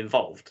and got him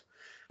involved.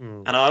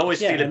 And I always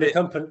feel a bit...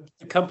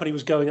 The company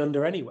was going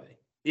under anyway.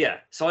 Yeah,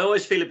 so I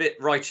always feel a bit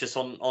righteous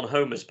on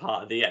Homer's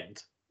part at the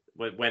end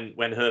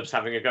when Herb's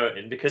having a go at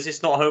him, because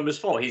it's not Homer's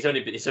fault. He's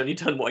only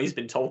done what he's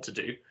been told to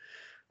do.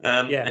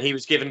 And he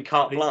was given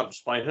carte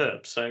blanche by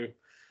Herb, so...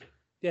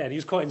 Yeah, and he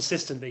was quite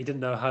insistent that he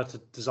didn't know how to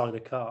design a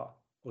car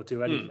or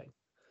do anything.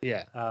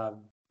 Yeah.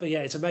 But yeah,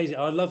 it's amazing.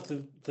 I love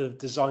the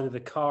design of the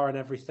car and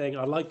everything.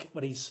 I like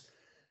when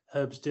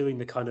Herb's doing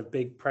the kind of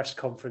big press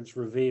conference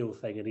reveal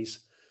thing, and he's,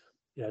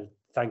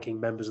 thanking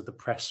members of the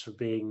press for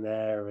being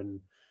there and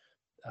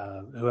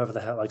whoever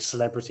the hell, like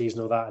celebrities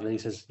and all that. And then he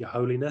says, "Your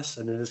Holiness,"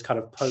 and then this kind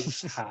of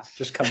Pope's hat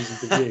just comes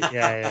into view.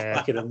 Yeah.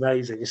 Fucking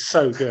amazing. It's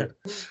so good.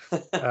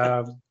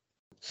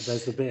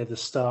 There's the bit at the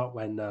start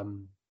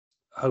when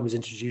Homer's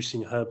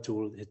introducing Herb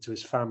to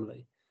his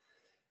family.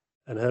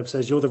 And Herb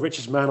says, "You're the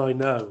richest man I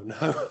know." And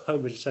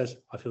Homer just says,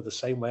 "I feel the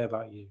same way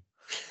about you."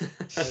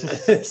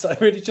 It's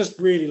like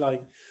really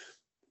like,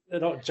 they're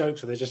not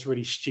jokes, but they're just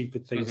really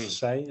stupid things to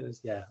say.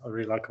 I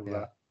really like all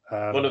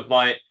that. One of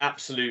my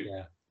absolute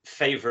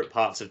favourite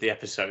parts of the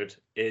episode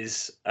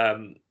is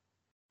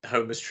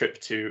Homer's trip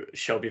to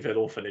Shelbyville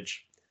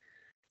Orphanage.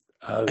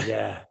 Oh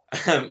yeah.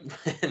 And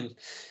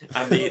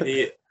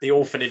the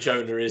orphanage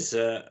owner is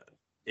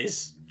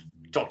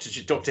Dr.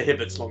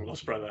 Hibbert's long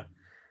lost brother.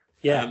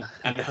 Yeah.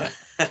 And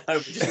Homer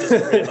just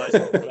doesn't realise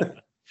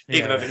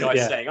even though the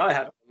guy's saying, "I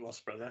have a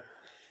lost brother."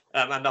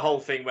 And the whole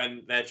thing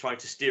when they're trying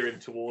to steer him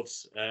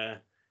towards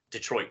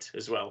Detroit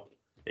as well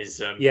is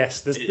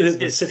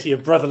the city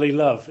of brotherly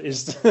love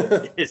is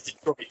is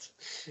Detroit.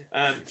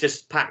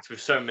 Just packed with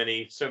so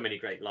many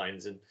great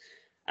lines,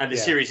 and the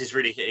series is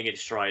really hitting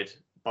its stride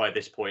by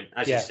this point.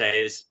 As you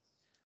say, is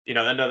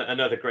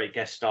another great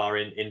guest star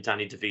in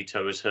Danny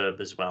DeVito as Herb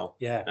as well.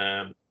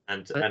 Yeah.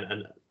 And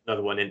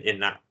another one in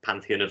that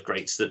pantheon of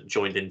greats that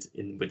joined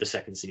in with the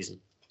second season.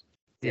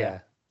 Yeah.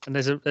 And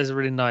there's a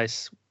really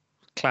nice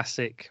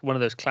classic, one of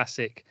those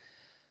classic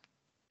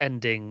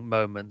ending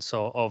moments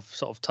of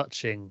sort of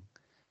touching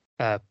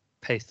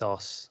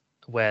pathos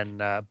when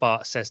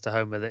Bart says to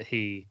Homer that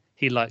he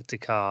liked the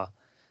car,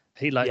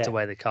 he liked the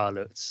way the car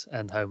looked,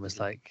 and Homer's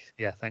like,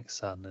 "Yeah, thanks,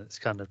 son." And it's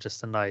kind of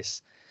just a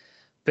nice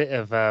bit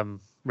of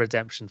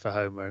redemption for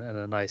Homer and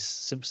a nice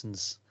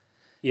Simpsons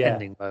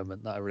ending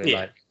moment that I really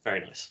like. Very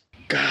nice.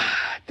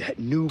 God, that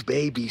new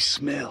baby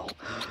smell.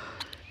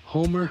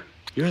 Homer,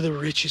 you're the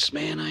richest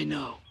man I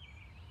know.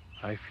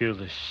 I feel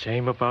the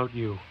same about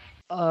you.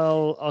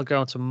 I'll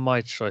go on to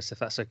my choice if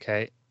that's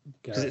okay,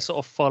 because it sort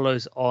of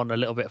follows on a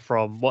little bit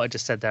from what I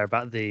just said there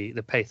about the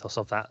pathos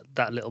of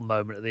that little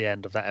moment at the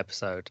end of that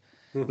episode,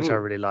 which I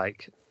really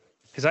like,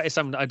 because that is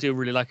something that I do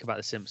really like about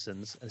The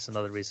Simpsons. It's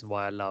another reason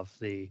why I love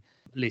the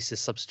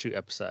Lisa's Substitute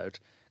episode,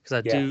 because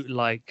I do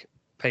like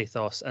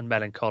pathos and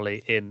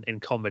melancholy in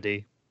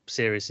comedy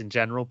series in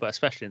general, but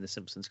especially in The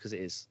Simpsons, because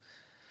it is,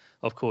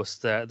 of course,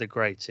 the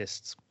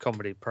greatest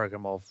comedy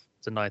program of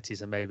the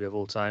 90s and maybe of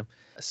all time.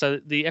 So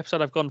the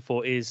episode I've gone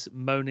for is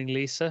Moaning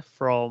Lisa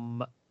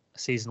from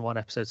season 1,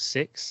 episode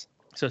 6.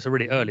 So it's a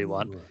really early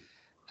one.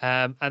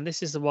 And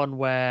this is the one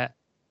where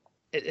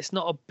it's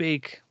not a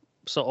big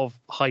sort of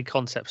high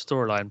concept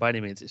storyline by any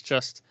means. It's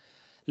just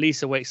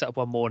Lisa wakes up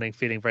one morning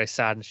feeling very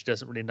sad and she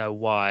doesn't really know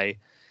why.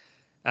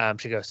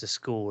 She goes to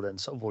school and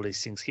sort of all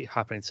these things keep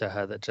happening to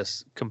her that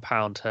just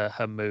compound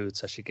her mood.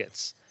 So she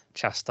gets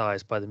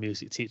chastised by the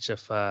music teacher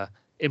for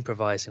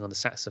improvising on the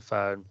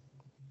saxophone.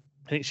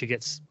 I think she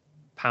gets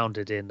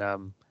pounded in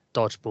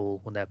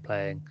dodgeball when they're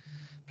playing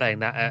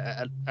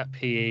that at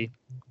PE.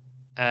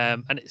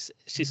 And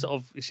she's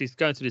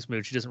going through this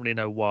mood. She doesn't really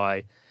know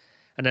why.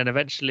 And then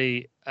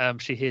eventually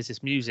she hears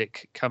this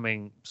music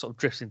coming, sort of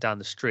drifting down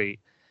the street.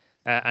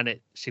 And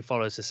she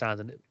follows the sound,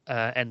 and it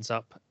ends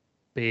up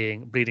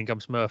being Bleeding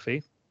Gums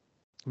Murphy,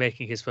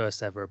 making his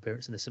first ever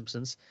appearance in The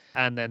Simpsons.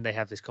 And then they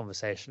have this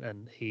conversation,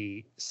 and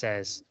he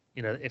says,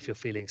 if you're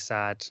feeling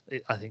sad,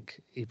 I think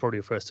he probably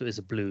refers to it as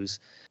a blues.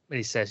 And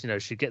he says, you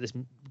should get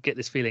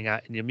this feeling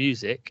out in your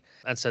music.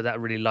 And so that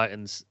really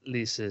lightens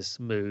Lisa's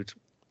mood.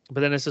 But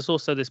then there's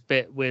also this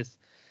bit where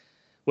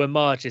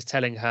Marge is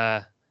telling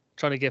her,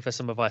 trying to give her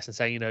some advice and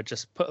saying,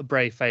 just put a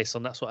brave face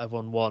on. That's what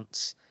everyone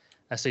wants.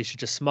 And so you should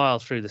just smile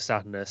through the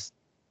sadness.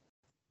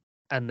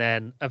 And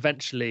then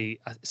eventually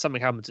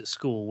something happens at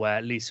school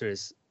where Lisa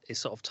is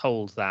sort of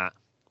told that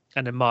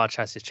And then Marge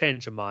has this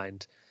change of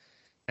mind,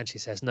 and she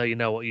says, "No, you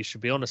know what? You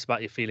should be honest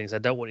about your feelings. I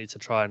don't want you to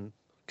try and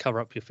cover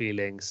up your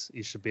feelings.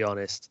 You should be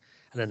honest."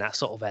 And then that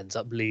sort of ends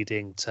up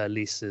leading to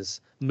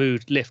Lisa's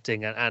mood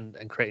lifting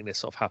and creating this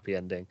sort of happy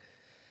ending.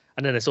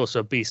 And then there's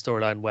also a B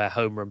storyline where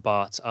Homer and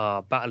Bart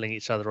are battling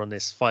each other on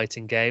this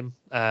fighting game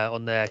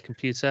on their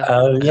computer.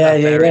 Oh, yeah,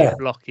 a very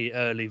blocky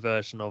early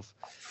version of,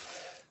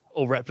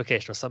 or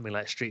replication of something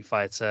like Street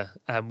Fighter,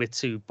 with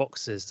two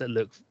boxes that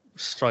look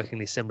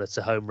strikingly similar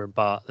to Homer and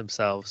Bart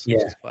themselves,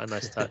 which is quite a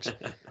nice touch.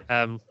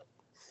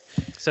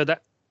 So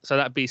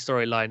that B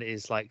storyline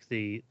is like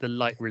the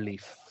light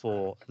relief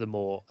for the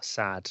more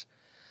sad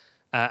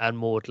and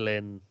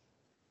maudlin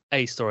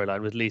A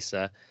storyline with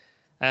Lisa.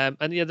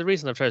 And yeah, the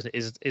reason I've chosen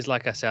it is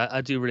like I said,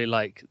 I do really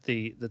like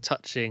the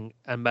touching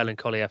and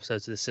melancholy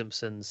episodes of The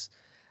Simpsons.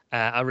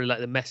 I really like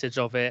the message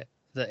of it,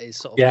 that it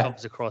sort of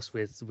comes across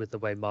with the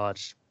way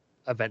Marge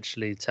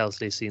eventually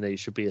tells Lisa, you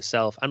should be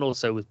yourself, and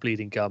also with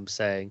Bleeding Gum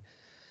saying,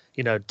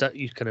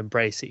 you can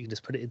embrace it, you can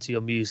just put it into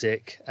your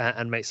music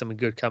and make something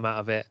good come out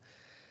of it.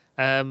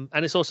 And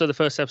it's also the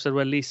first episode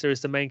where Lisa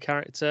is the main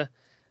character,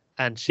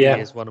 and she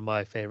is one of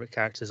my favorite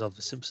characters of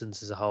The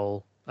Simpsons as a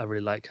whole. I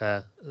really like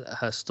her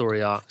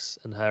story arcs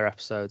and her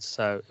episodes.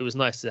 So it was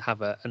nice to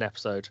have an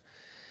episode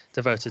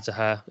devoted to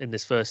her in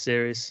this first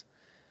series.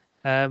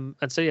 And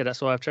so yeah,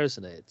 that's why I've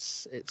chosen it.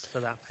 It's for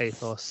that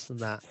pathos and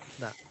that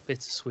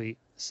bittersweet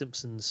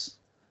Simpsons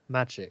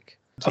magic.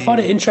 I find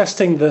it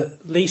interesting that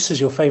Lisa's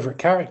your favourite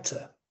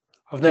character.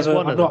 Only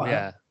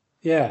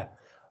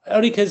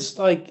because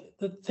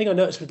the thing I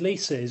noticed with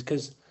Lisa is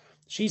because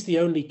she's the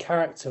only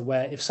character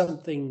where if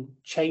something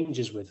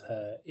changes with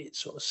her, it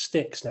sort of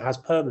sticks and it has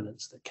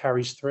permanence that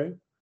carries through.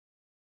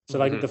 So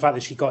the fact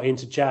that she got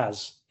into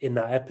jazz in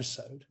that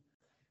episode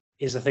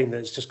is a thing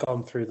that's just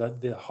gone through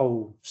the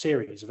whole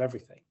series of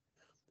everything.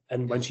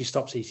 And when she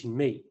stops eating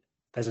meat,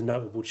 there's a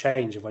notable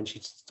change of when she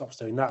stops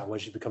doing that, when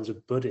she becomes a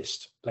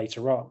Buddhist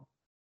later on.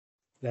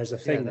 There's a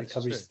thing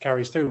that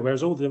carries through,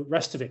 whereas all the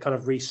rest of it kind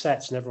of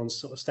resets and everyone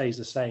sort of stays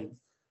the same.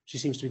 She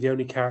seems to be the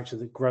only character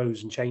that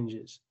grows and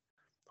changes.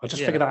 I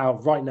just figured that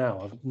out right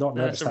now. I've not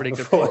noticed that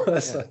before.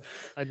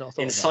 I'd not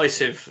thought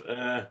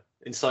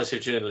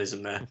incisive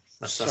journalism there.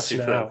 That's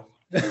super.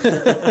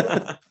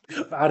 I've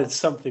added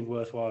something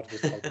worthwhile to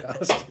this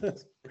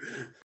podcast.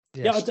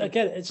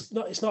 Again, it's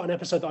not an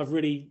episode that I've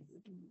really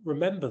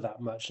remember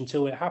that much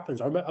until it happens.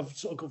 I've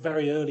sort of got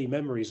very early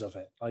memories of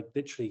it, like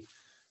literally,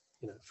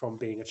 from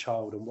being a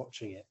child and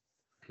watching it.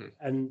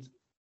 And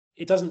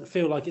it doesn't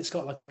feel like it's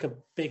got like a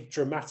big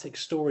dramatic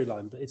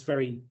storyline, but it's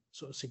very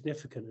sort of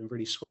significant and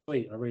really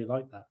sweet. I really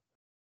like that.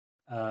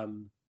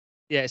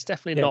 It's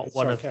definitely not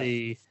one of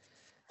the.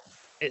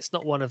 It's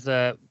not one of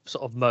the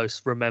sort of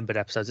most remembered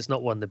episodes. It's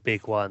not one of the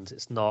big ones.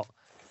 It's not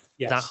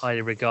that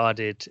highly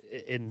regarded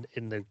in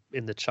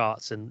the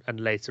charts and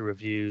later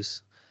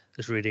reviews.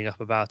 Just reading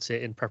up about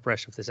it in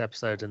preparation for this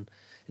episode, and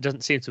it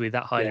doesn't seem to be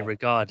that highly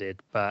regarded.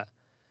 But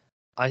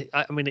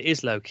I mean, it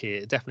is low key.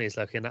 It definitely is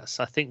low key, and that's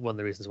I think one of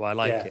the reasons why I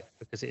like it,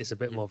 because it is a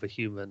bit more of a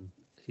human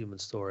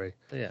story.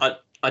 Yeah,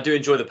 I do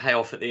enjoy the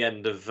payoff at the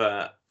end of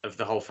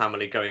the whole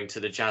family going to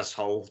the jazz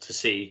hall to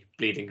see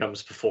Bleeding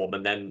Gums perform,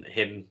 and then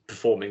him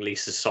performing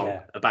Lisa's song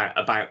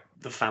about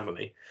the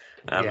family,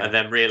 and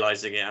then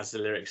realizing it as the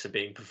lyrics are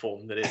being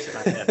performed that it's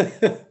about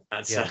him.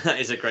 That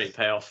is a great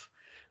payoff.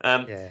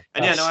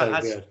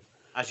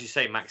 As you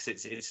say, Max,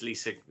 it's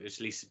Lisa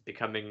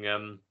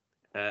becoming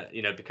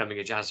becoming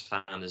a jazz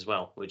fan as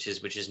well, which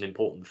is an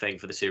important thing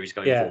for the series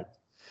going forward.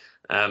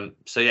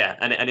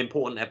 An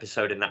important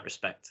episode in that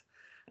respect.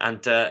 And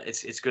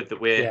it's good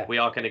that we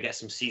are going to get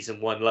some season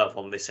 1 love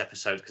on this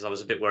episode, because I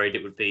was a bit worried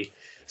it would be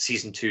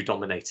season 2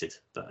 dominated.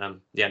 But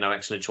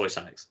excellent choice,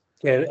 Alex.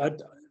 I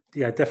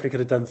definitely could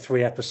have done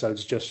 3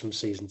 episodes just from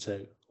season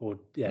 2. But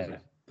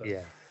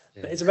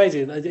it's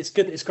amazing. It's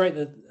good. It's great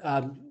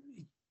that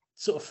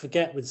sort of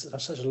forget with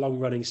such a long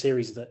running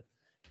series that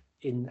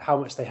in how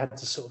much they had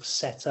to sort of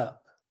set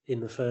up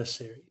in the first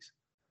series,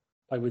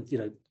 like with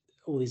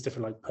all these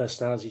different like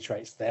personality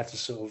traits, they have to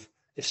sort of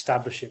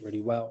establish it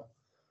really well.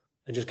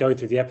 And just going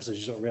through the episodes,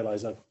 you sort of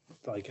realize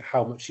like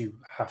how much you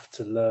have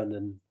to learn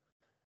and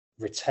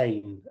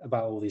retain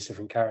about all these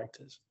different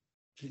characters.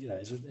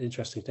 It's an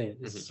interesting thing.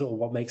 It's sort of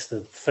what makes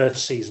the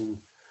first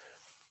season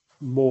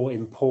more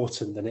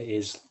important than it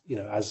is,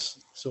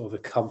 as sort of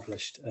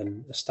accomplished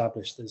and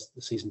established as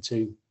the season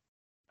 2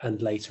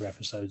 and later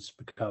episodes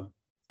become.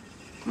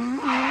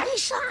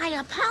 Lisa, I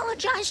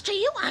apologize to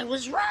you. I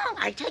was wrong.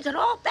 I take it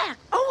all back.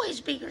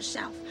 Always be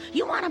yourself.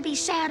 You want to be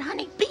sad,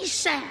 honey? Be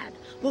sad.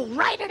 We'll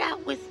write it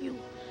out with you.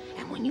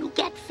 And when you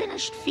get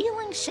finished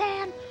feeling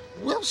sad,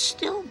 we'll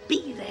still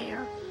be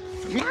there.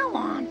 From now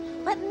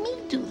on, let me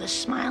do the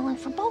smiling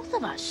for both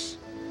of us.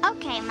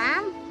 Okay,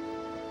 Mom.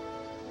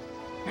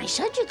 I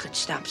said you could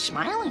stop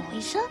smiling,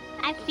 Lisa.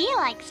 I feel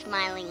like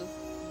smiling.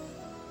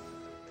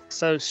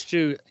 So,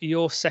 Stu,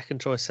 your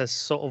second choice has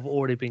sort of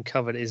already been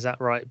covered. Is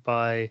that right,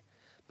 by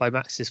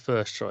Max's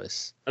first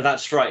choice?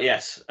 That's right,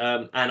 yes.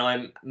 And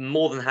I'm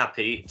more than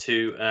happy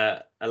to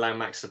allow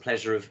Max the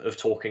pleasure of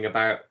talking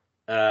about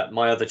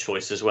my other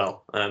choice as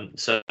well.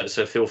 So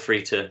feel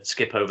free to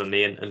skip over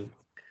me and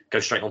go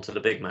straight on to the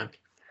big man.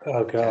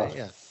 Oh God! Okay,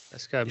 yeah,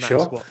 let's go, Max.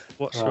 Sure.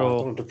 What's I don't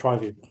your? want to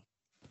deprive you.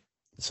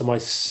 So my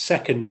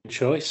second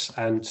choice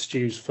and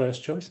Stu's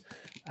first choice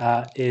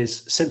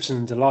is Simpson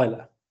and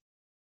Delilah.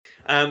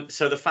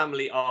 So the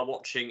family are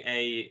watching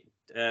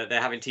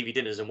they're having TV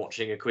dinners and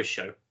watching a quiz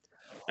show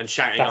and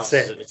shouting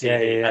answers at the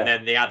TV. Yeah. And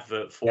then the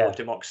advert for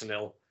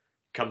Demoxenil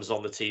comes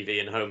on the TV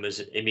and Homer's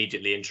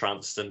immediately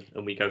entranced and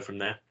we go from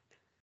there.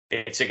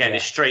 It's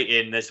straight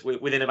in. There's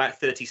within about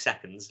 30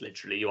 seconds,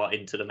 literally, you are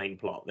into the main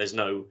plot. There's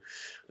no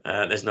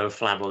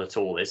flannel at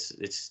all.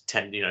 It's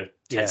 10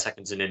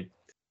 seconds and in.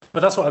 But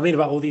that's what I mean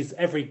about all these.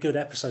 Every good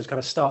episode kind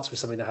of starts with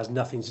something that has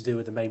nothing to do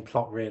with the main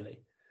plot, really.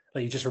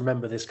 Like you just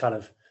remember this kind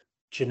of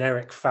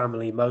generic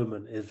family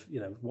moment of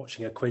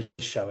watching a quiz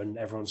show and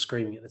everyone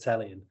screaming at the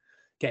telly and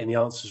getting the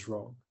answers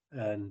wrong.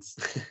 And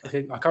I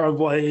can't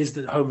remember what it is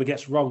that Homer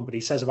gets wrong, but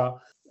he says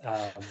about.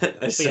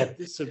 As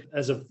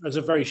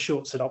a very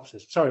short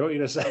synopsis. Sorry, what were you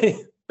going to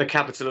say? The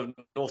capital of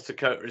North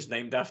Dakota is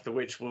named after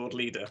which world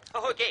leader?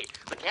 Okay,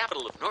 the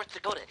capital of North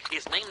Dakota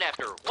is named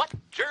after what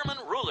German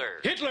ruler?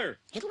 Hitler!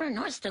 Hitler,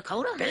 North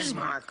Dakota?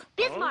 Bismarck.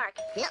 Bismarck.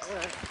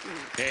 Hitler.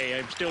 Hey,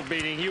 I'm still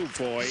beating you,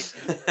 boy.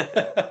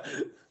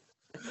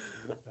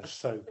 That's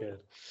so good.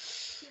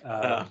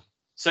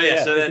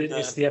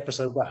 It's the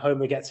episode where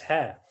Homer gets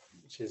hair,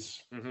 which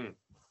is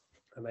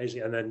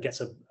amazing, and then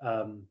gets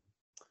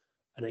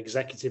an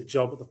executive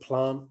job at the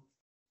plant.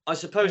 I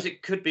suppose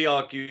it could be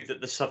argued that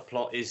the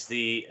subplot is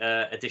the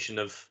addition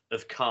of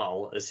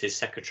Carl as his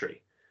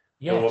secretary,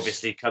 who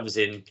obviously comes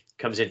in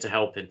to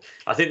help him.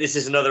 I think this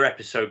is another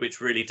episode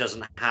which really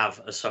doesn't have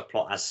a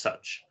subplot as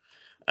such,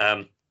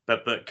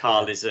 but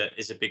Carl is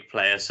a big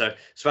player. So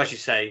as you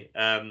say,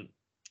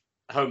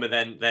 Homer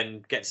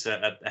then gets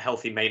a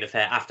healthy main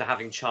affair after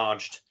having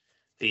charged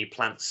the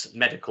plant's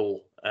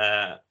medical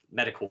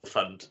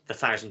fund the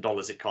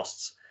 $1,000 it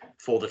costs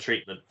for the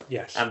treatment.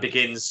 Yes. And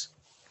begins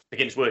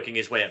working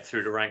his way up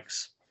through the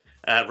ranks,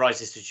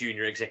 rises to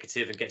junior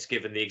executive and gets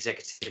given the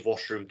executive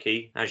washroom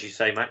key, as you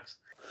say, Max.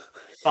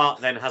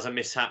 But then has a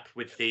mishap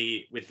with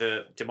the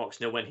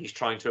Demoxenil when he's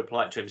trying to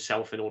apply it to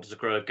himself in order to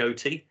grow a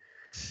goatee.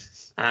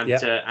 And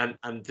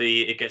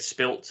it gets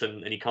spilt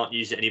and he can't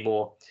use it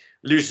anymore,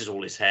 loses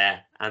all his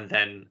hair, and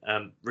then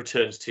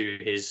returns to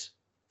his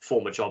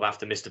former job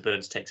after Mr.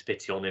 Burns takes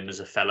pity on him as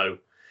a fellow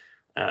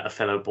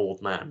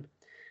bald man.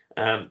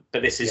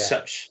 But this is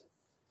such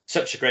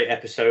a great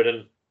episode,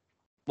 and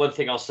one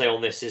thing I'll say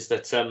on this is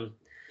that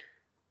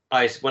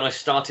when I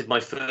started my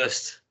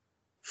first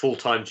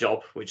full-time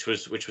job, which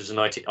was an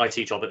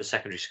IT job at the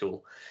secondary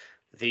school,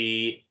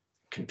 the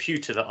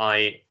computer that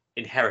I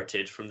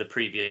inherited from the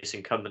previous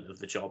incumbent of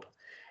the job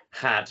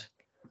had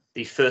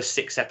the first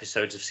 6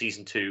 episodes of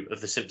season 2 of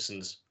The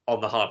Simpsons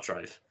on the hard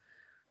drive,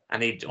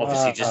 and he'd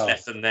obviously just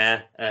left them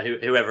there.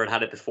 Whoever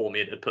had it before me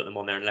had put them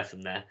on there and left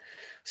them there.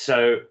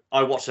 So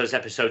I watched those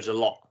episodes a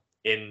lot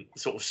in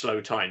sort of slow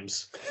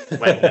times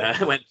when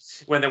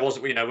there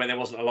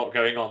wasn't a lot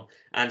going on.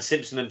 And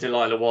Simpson and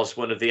Delilah was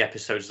one of the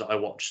episodes that I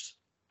watched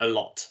a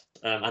lot,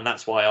 and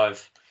that's why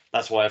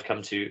I've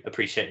come to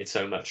appreciate it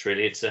so much.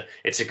 Really,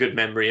 it's a good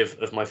memory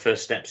of my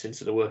first steps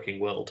into the working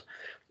world.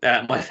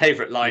 My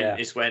favourite line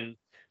is when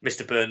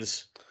Mr.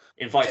 Burns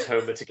invites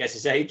Homer to guess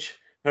his age.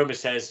 Homer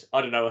says,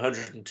 "I don't know,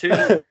 102,"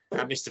 and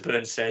Mr.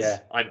 Burns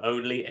says, "I'm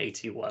only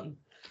 81."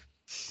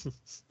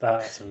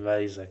 That's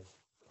amazing.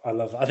 I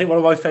love that. I think one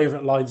of my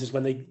favourite lines is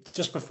when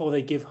just before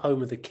they give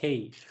Homer the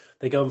key,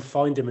 they go and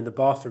find him in the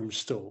bathroom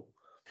stall.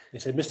 They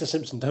say, "Mr.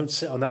 Simpson, don't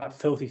sit on that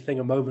filthy thing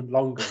a moment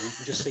longer. You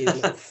can just see his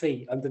little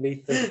feet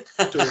underneath the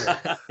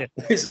door."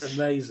 It's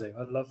amazing.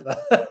 I love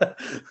that.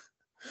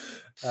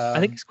 I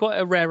think it's quite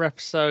a rare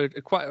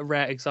episode, quite a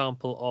rare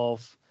example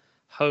of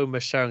Homer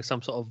showing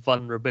some sort of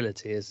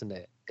vulnerability, isn't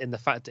it? In the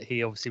fact that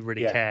he obviously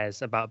really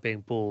cares about being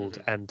bald,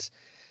 and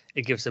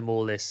it gives him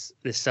all this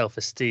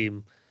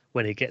self-esteem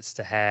when he gets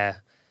to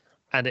hair.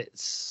 And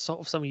it's sort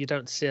of something you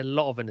don't see a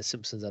lot of in The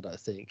Simpsons, I don't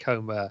think.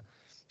 Homer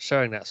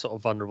showing that sort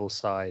of vulnerable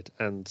side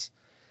and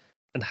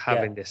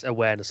having this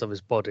awareness of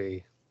his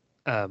body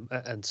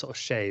and sort of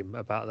shame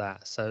about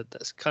that. So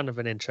that's kind of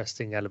an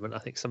interesting element. I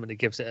think something that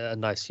gives it a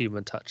nice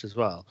human touch as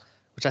well,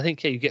 which I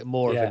think you get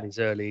more of in these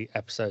early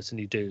episodes than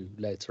you do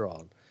later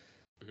on.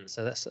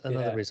 So that's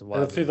another reason why.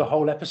 And through the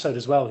whole episode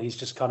as well, he's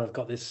just kind of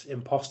got this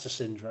imposter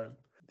syndrome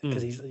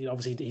because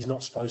he's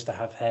not supposed to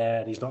have hair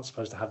and he's not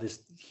supposed to have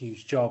this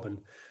huge job. And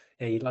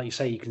like you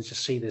say, you can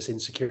just see this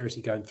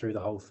insecurity going through the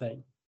whole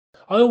thing.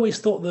 I always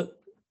thought that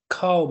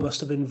Carl must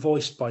have been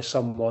voiced by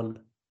someone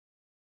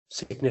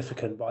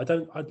significant, but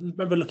I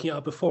remember looking at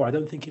her before. I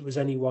don't think it was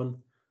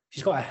anyone.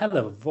 She's got a hell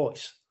of a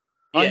voice.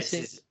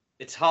 Yes,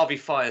 it's Harvey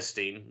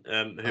Fierstein,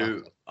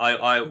 who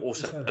I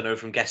also know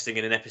from guesting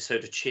in an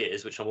episode of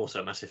Cheers, which I'm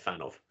also a massive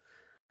fan of.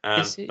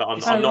 But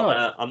I'm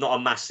not a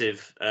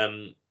massive.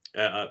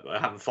 I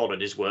haven't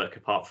followed his work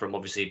apart from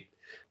obviously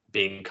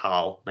being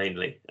Carl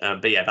mainly.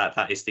 But yeah,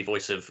 that is the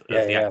voice of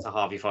the actor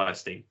Harvey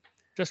Fierstein.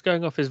 Just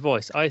going off his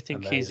voice, I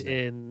think he's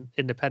in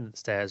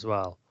Independence Day as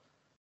well.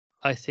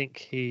 I think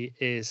he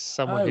is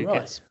someone who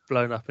gets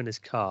blown up in his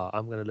car.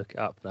 I'm going to look it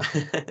up now.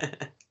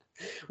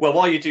 Well,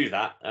 while you do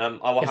that, I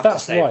will If have to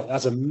that's say... right,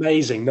 that's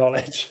amazing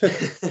knowledge.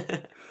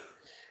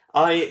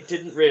 I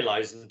didn't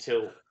realise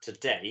until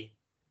today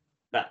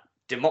that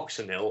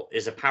Dimoxanil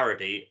is a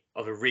parody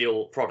of a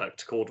real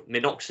product called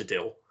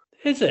minoxidil.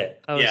 Is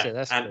it? Oh, yeah, is it?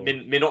 That's and cool.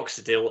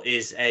 minoxidil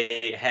is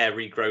a hair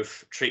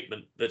regrowth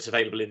treatment that's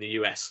available in the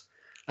US.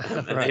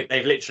 And Right.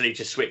 they've literally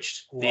just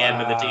switched the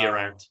M and the D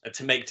around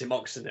to make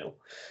Dimoxanil.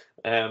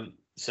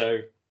 So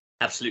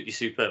absolutely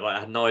superb. I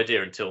had no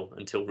idea until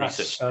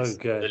research so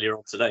good. earlier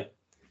on today.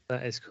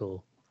 That is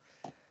cool.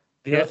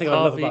 The other thing I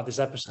love about this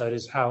episode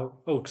is how...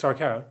 Oh, sorry,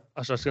 Karen.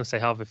 I was just going to say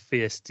Harvey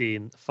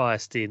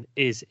Fierstein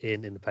is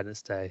in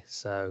Independence Day.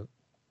 So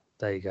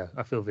there you go.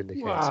 I feel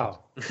vindicated.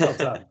 Wow. Well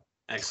done.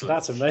 Excellent.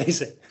 That's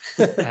amazing.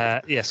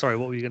 Yeah, sorry,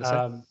 what were you going to say?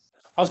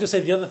 I was going to say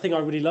the other thing I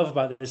really love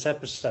about this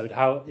episode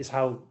how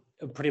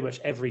pretty much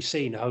every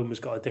scene Homer's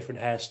got a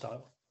different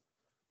hairstyle.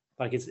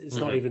 Like it's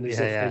not even as if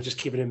they're just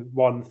giving him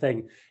one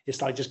thing.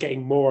 It's like just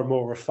getting more and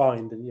more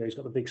refined, and he's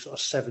got the big sort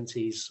of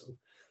 70s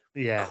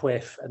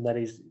quiff, and then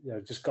he's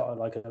just got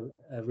like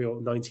a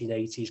real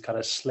 1980s kind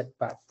of slick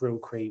back brill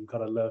cream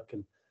kind of look,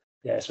 and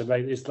so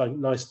it's like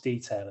nice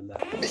detail in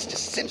that. Mr.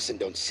 Simpson,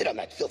 don't sit on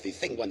that filthy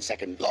thing 1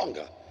 second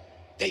longer.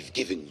 They've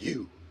given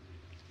you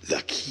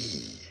the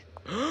key.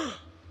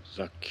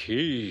 The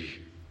key.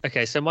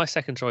 Okay, so my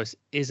second choice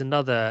is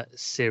another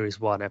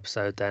Series 1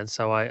 episode then.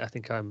 So I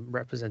think I'm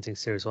representing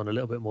Series 1 a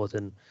little bit more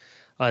than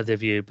either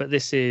of you. But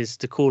this is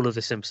The Call of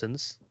the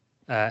Simpsons,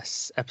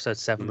 episode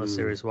 7 of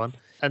Series 1.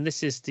 And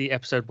this is the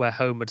episode where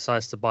Homer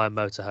decides to buy a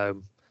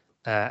motorhome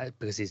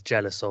because he's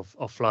jealous of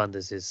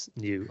Flanders'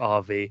 new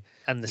RV.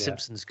 And the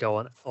Simpsons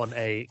go on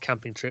a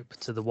camping trip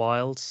to the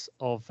wilds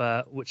of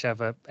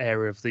whichever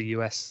area of the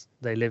US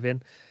they live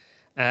in.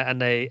 And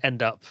they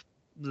end up...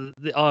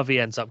 The RV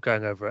ends up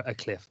going over a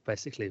cliff,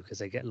 basically, because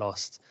they get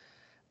lost.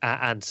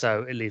 And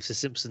so it leaves the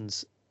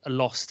Simpsons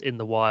lost in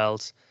the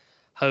wilds.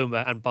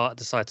 Homer and Bart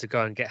decide to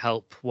go and get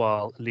help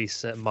while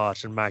Lisa,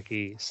 Marge and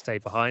Maggie stay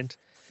behind.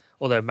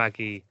 Although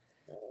Maggie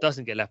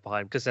doesn't get left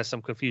behind because there's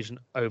some confusion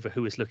over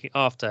who is looking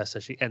after her. So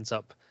she ends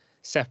up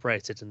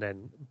separated and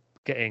then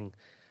getting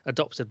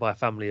adopted by a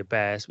family of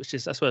bears, which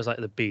is, I suppose, like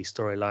the B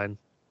storyline.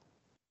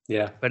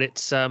 Yeah. But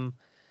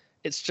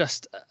it's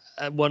just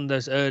one of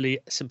those early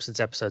Simpsons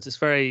episodes. It's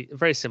very,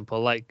 very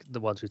simple, like the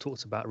ones we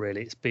talked about,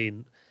 really.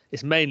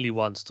 It's mainly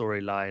one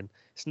storyline.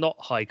 It's not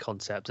high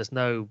concept. There's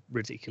no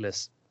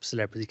ridiculous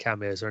celebrity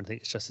cameos or anything.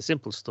 It's just a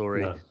simple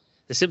story. No.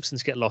 The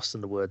Simpsons get lost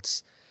in the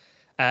woods.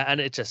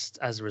 And it just,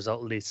 as a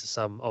result, leads to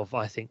some of,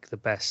 I think, the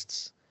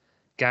best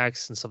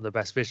gags and some of the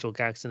best visual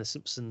gags in the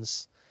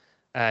Simpsons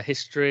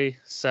history.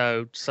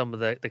 So some of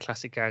the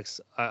classic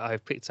gags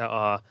I've picked out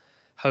are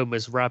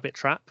Homer's rabbit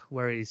trap,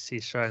 where he's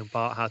showing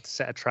Bart how to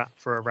set a trap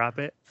for a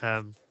rabbit.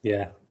 And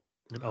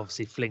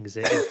obviously flings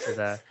it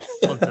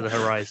onto the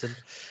horizon.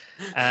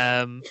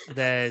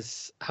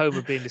 There's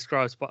Homer being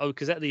described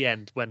because at the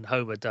end, when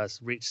Homer does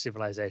reach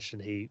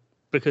civilization,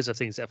 because of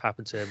things that have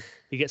happened to him,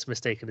 he gets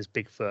mistaken as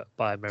Bigfoot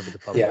by a member of the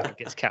public and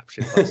gets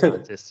captured by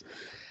scientists.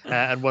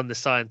 And one of the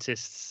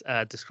scientists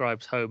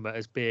describes Homer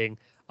as being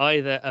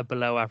either a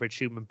below average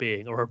human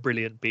being or a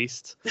brilliant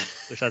beast,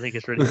 which I think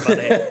is really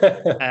funny.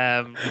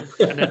 And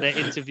then they're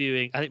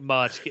interviewing, I think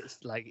Marge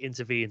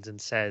intervenes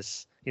and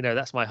says,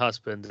 that's my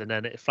husband. And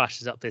then it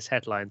flashes up this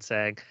headline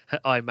saying,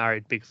 I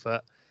married Bigfoot,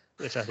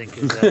 which I think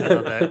is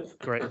another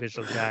great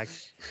visual gag.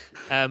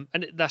 And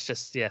that's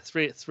just,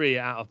 three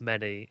out of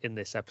many in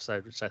this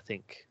episode, which I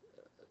think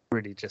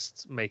really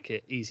just make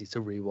it easy to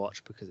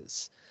rewatch because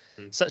it's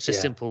such a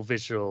simple,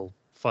 visual,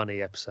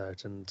 funny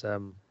episode. And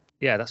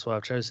that's why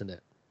I've chosen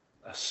it.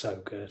 That's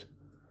so good.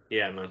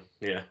 Yeah, man.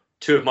 Yeah.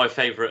 Two of my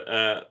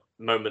favourite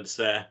moments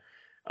there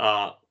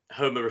are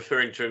Homer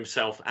referring to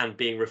himself and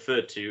being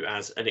referred to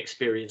as an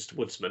experienced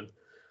woodsman,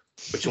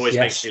 which always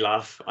makes me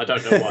laugh. I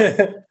don't know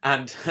why.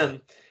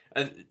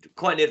 And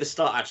quite near the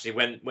start, actually,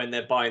 when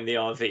they're buying the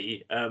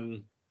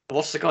RV,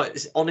 what's the guy?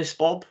 Is it Honest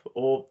Bob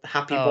or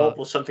Happy Bob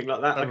or something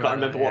like that? I can't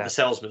remember what the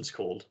salesman's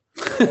called.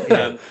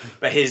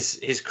 But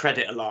his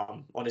credit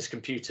alarm on his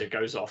computer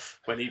goes off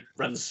when he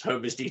runs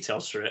Homer's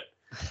details through it.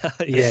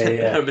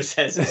 Homer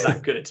says, "Is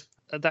that good?"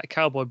 That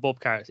Cowboy Bob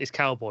character is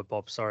Cowboy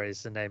Bob. Sorry,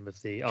 is the name of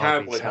the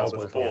Cowboy Bob,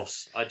 of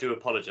course. I do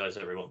apologise,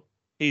 everyone.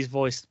 He's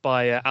voiced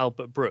by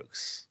Albert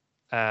Brooks,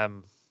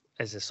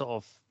 as a sort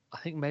of, I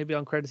think maybe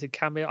uncredited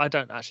cameo. I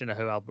don't actually know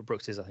who Albert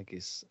Brooks is. I think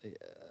it's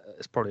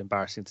probably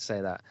embarrassing to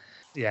say that.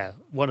 Yeah,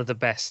 one of the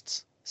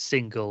best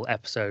single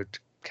episode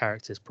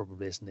characters,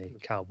 probably, isn't he?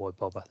 Cowboy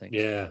Bob, I think.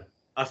 Yeah.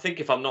 I think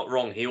if I'm not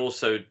wrong, he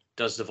also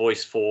does the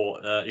voice for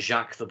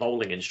Jacques, the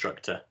bowling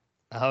instructor.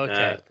 Oh,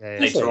 okay.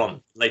 Later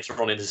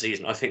on in the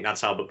season, I think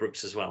that's Albert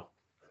Brooks as well.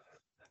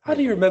 How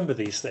do you remember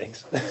these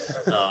things?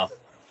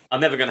 I'm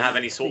never going to have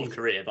any sort of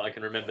career, but I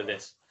can remember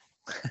this.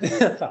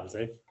 That'll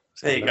do.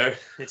 There you go.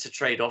 It's a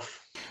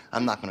trade-off.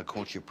 I'm not going to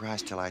quote your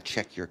price till I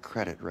check your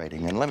credit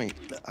rating. And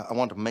I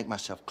want to make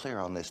myself clear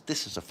on this.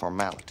 This is a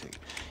formality.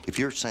 If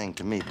you're saying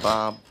to me,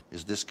 Bob,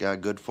 is this guy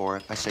good for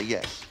it? I say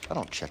yes. I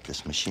don't check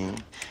this machine.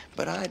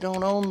 But I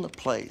don't own the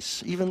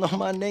place, even though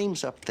my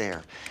name's up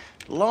there.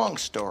 Long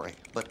story,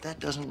 but that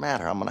doesn't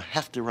matter. I'm going to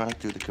have to run it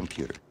through the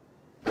computer.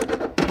 Is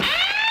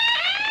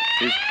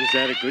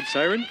that a good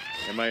siren?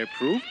 Am I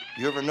approved?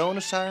 You ever known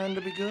a siren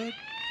to be good?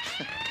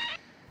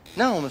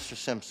 No, Mr.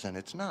 Simpson,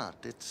 it's not.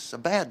 It's a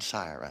bad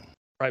siren.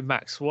 Right,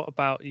 Max, what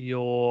about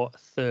your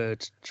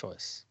third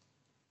choice?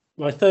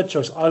 My third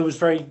choice, I was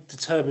very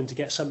determined to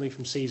get something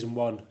from season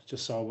 1,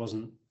 just so I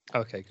wasn't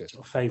okay, good.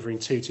 Sort of favouring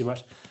too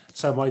much.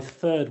 So my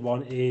third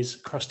one is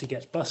Krusty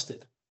Gets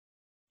Busted.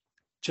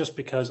 Just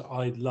because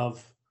I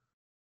love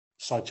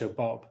Sideshow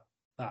Bob,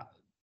 that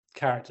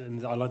character,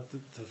 and I like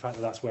the fact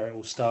that that's where it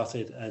all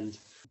started.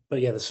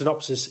 But yeah, the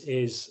synopsis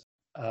is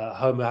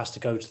Homer has to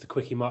go to the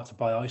Quickie Mart to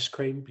buy ice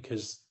cream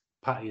because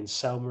Patty and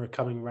Selma are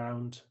coming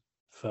round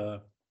for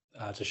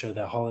to show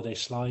their holiday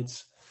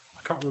slides.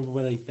 I can't remember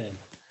where they've been.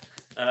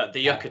 The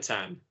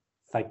Yucatan.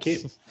 Thank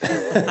you.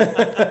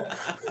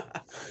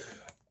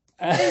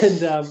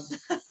 And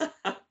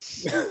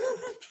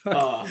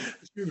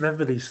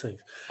remember these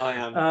things. I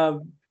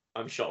am.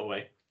 I'm shot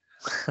away.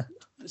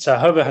 So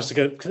Homer has to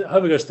go.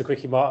 Homer goes to the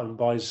Quickie Mart and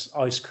buys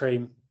ice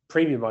cream,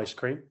 premium ice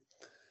cream,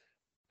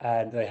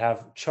 and they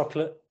have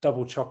chocolate,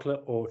 double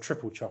chocolate, or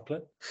triple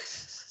chocolate.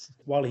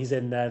 While he's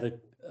in there,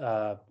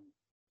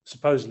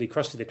 supposedly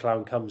Krusty the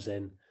Clown comes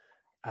in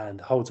and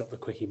holds up the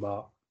Quickie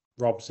Mart,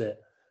 robs it,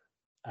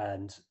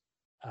 and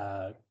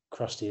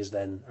Krusty is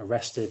then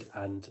arrested,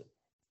 and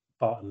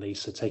Bart and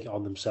Lisa take it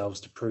on themselves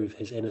to prove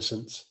his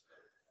innocence,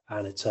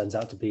 and it turns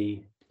out to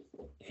be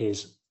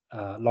his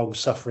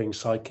long-suffering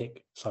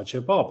sidekick,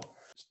 Sideshow Bob,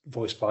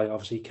 voiced by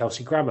obviously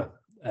Kelsey Grammer,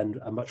 and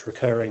a much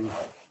recurring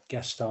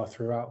guest star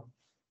throughout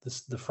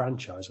the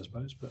franchise, I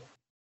suppose. But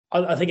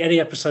I think any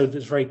episode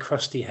that's very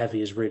Krusty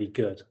heavy is really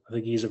good. I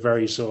think he's a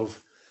very sort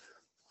of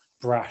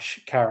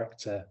brash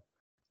character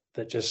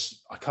that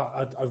just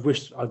I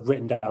wish I'd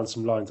written down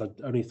some lines. I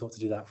only thought to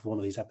do that for one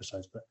of these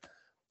episodes, but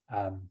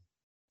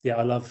yeah,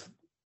 I love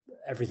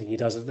everything he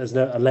does. There's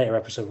a later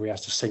episode where he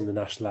has to sing the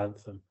national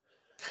anthem,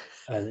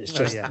 and it's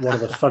just one of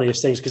the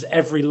funniest things because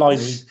every line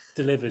he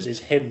delivers is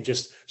him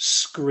just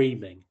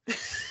screaming.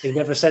 He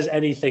never says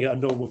anything at a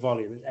normal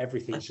volume.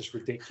 Everything's just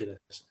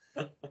ridiculous.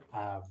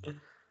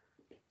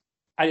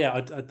 And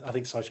yeah, I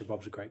think Sideshow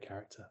Bob's a great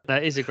character.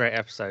 That is a great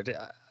episode.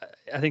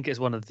 I think it's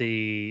one of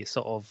the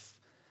sort of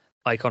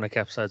iconic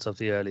episodes of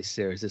the early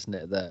series, isn't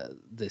it?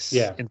 This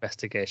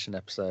investigation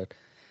episode.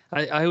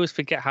 I always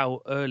forget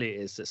how early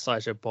it is that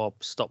Sideshow Bob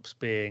stops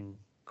being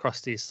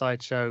Krusty's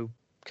sideshow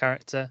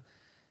character,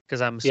 because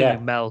I'm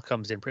assuming Mel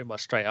comes in pretty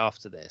much straight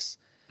after this.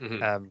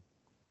 Mm-hmm.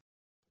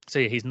 So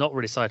yeah, he's not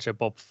really Sideshow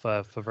Bob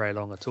for very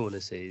long at all,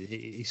 is he?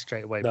 He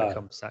straight away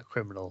becomes that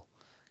criminal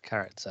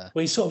character.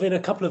 Well, he's sort of in a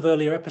couple of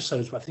earlier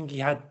episodes, but I think he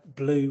had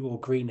blue or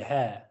green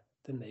hair,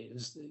 didn't he? It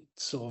was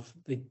sort of,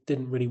 they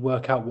didn't really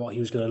work out what he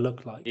was going to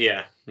look like.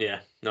 Yeah.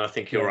 No, I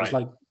think you're right.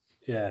 And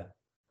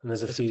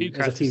there's a few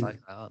characters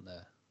like that, aren't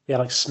there? Yeah,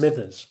 like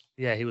Smithers.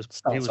 Yeah, he was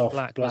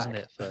black, wasn't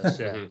it? First,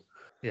 yeah. Mm-hmm.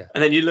 Yeah.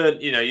 And then you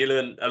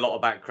learn a lot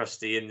about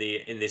Krusty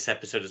in this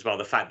episode as well.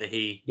 The fact that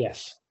he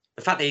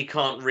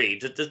can't read.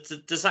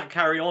 Does that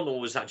carry on, or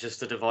was that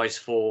just a device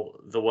for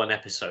the one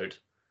episode?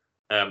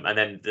 And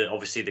then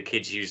obviously the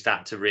kids use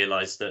that to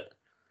realise that,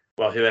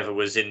 well, whoever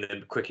was in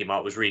the Quickie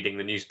Mart was reading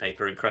the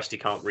newspaper and Krusty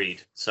can't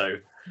read. So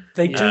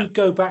they do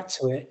go back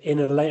to it in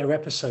a later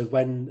episode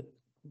when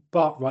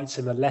Bart writes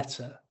him a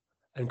letter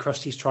and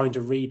Krusty's trying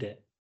to read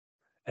it,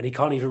 and he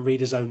can't even read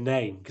his own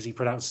name because he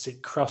pronounces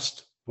it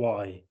Crust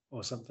Y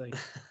or something.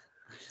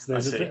 So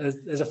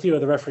there's a few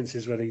other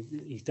references where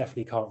he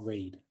definitely can't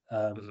read.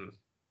 And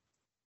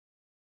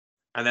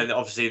then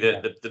obviously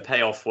the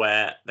payoff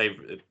where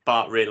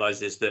Bart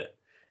realizes that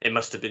it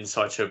must have been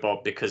Sideshow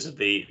Bob because of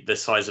the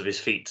size of his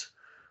feet,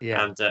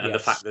 and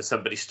the fact that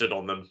somebody stood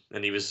on them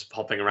and he was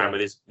hopping around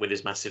with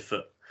his massive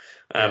foot.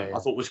 I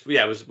thought was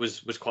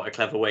quite a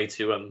clever way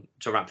to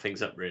wrap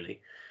things up, really.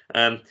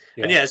 And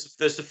there's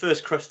the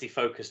first Krusty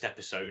focused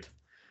episode,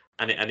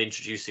 and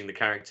introducing the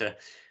character.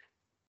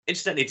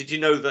 Incidentally, did you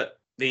know that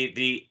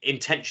the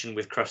intention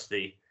with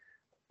Krusty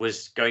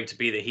was going to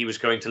be that he was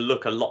going to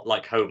look a lot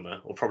like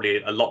Homer, or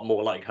probably a lot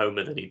more like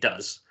Homer than he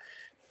does?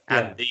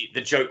 And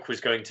the joke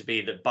was going to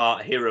be that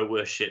Bart hero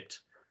worshipped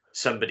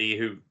somebody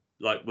who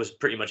was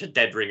pretty much a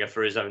dead ringer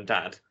for his own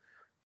dad,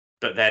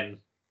 but then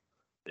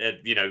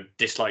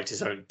disliked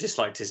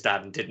his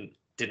dad and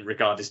didn't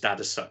regard his dad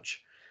as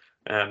such.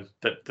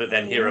 But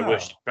then hero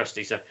worshipped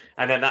Krusty. So,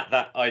 and then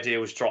that idea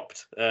was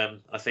dropped,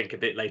 I think, a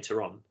bit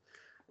later on,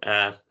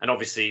 and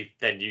obviously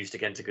then used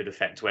again to good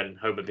effect when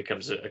Homer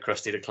becomes a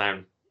Krusty the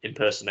Clown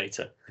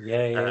impersonator.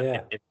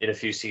 In a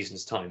few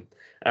seasons' time.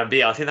 But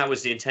yeah, I think that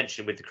was the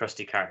intention with the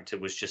Krusty character,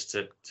 was just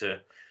to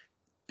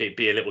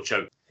be a little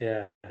joke.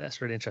 Yeah, that's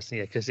really interesting.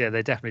 Yeah, because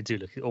they definitely do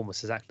look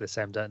almost exactly the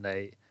same, don't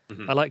they?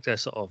 I like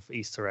those sort of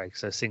Easter eggs,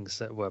 so things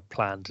that were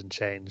planned and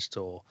changed,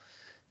 or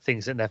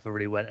things that never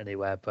really went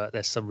anywhere, but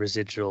there's some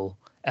residual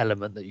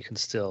element that you can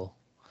still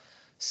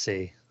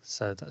see.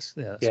 So that's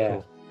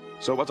cool.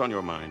 So what's on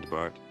your mind,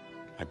 Bart?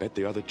 I bet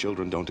the other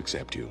children don't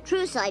accept you.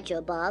 True,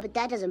 Sideshow Bob, but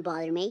that doesn't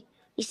bother me.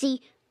 You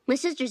see, my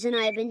sisters and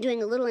I have been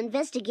doing a little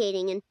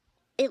investigating, and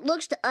it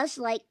looks to us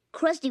like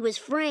Krusty was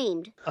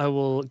framed. I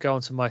will go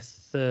on to my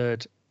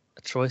third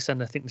choice,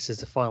 and I think this is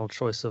the final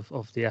choice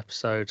of the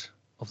episode,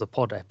 of the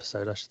pod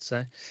episode, I should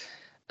say.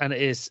 And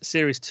it is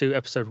Series 2,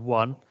 Episode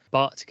 1,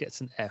 Bart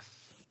Gets an F.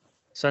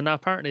 So now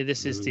apparently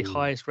this is the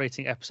highest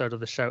rating episode of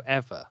the show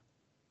ever.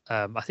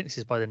 I think this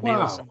is by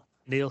the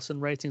Nielsen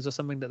ratings or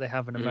something that they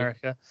have in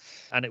America.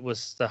 And it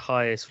was the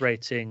highest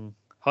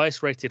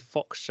rated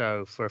Fox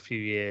show for a few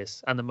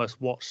years, and the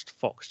most watched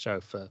Fox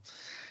show for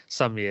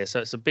some years. So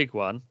it's a big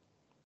one.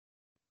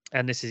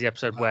 And this is the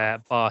episode where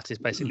Bart is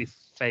basically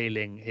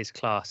failing his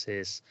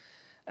classes,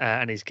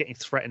 and he's getting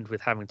threatened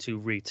with having to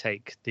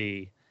retake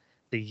the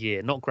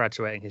year, not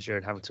graduating his year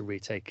and having to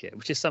retake it,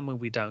 which is something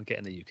we don't get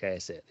in the UK,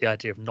 is it? The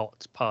idea of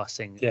not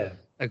passing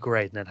a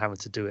grade and then having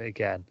to do it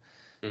again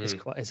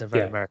is a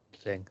very American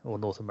thing, or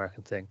North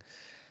American thing.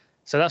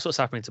 So that's what's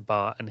happening to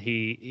Bart, and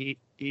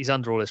he's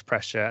under all this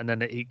pressure, and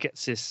then he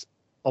gets this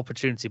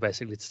opportunity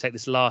basically to take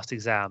this last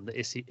exam that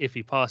if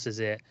he passes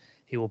it,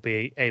 he will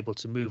be able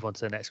to move on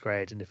to the next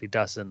grade, and if he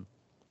doesn't,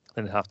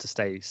 then he'll have to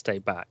stay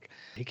back.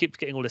 He keeps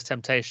getting all this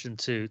temptation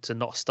to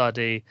not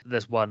study.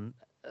 There's one,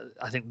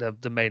 I think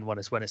the main one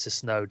is when it's a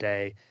snow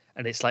day,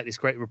 and it's like this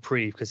great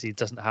reprieve because he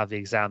doesn't have the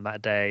exam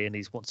that day and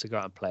he wants to go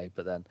out and play,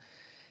 but then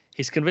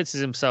he convinces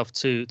himself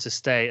to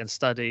stay and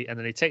study, and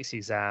then he takes the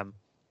exam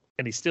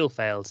and he still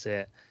fails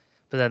it.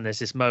 But then there's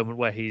this moment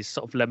where he's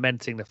sort of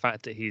lamenting the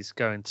fact that he's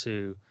going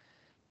to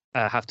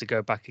have to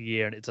go back a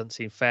year and it doesn't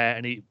seem fair.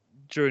 And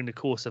during the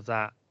course of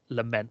that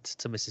lament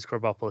to Mrs.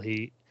 Krabappel,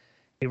 he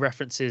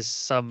references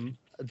some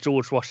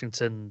George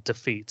Washington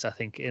defeat, I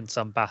think, in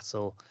some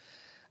battle.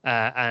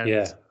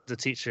 And the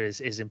teacher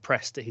is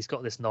impressed that he's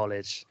got this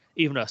knowledge,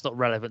 even though it's not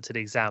relevant to the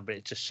exam, but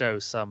it just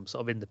shows some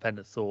sort of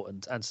independent thought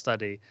and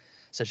study.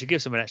 So she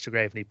gives him an extra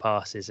grade and he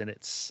passes, and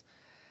it's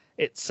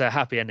a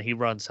happy ending. He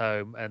runs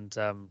home, and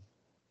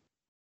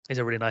it's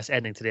a really nice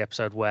ending to the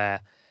episode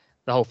where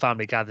the whole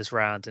family gathers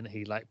around and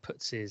he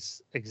puts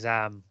his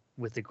exam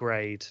with the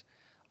grade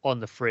on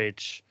the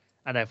fridge,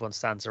 and everyone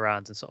stands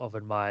around and sort of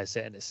admires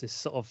it, and it's this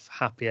sort of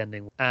happy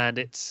ending. And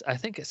I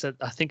think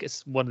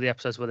it's one of the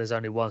episodes where there's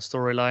only one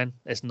storyline.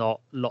 There's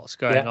not lots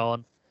going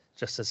on,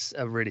 just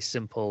a really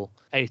simple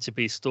A to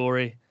B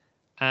story.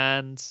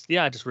 And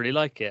I just really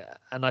like it.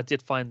 And I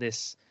did find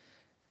this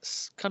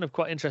kind of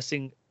quite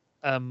interesting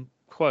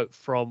quote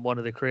from one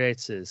of the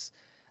creators,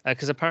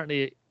 because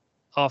apparently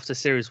after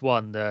Series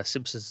 1, the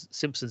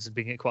Simpsons have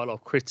been getting quite a lot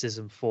of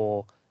criticism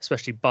for,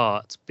 especially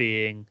Bart,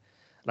 being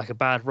like a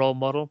bad role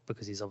model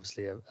because he's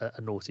obviously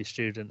a naughty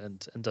student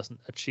and doesn't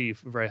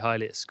achieve very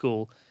highly at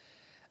school.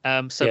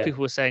 So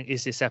people were saying,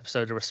 is this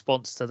episode a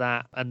response to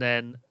that? And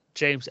then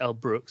James L.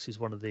 Brooks, who's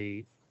one of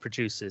the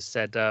producers,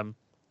 said that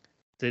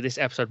this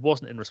episode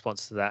wasn't in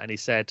response to that. And he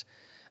said,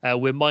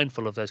 we're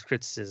mindful of those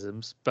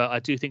criticisms, but I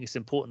do think it's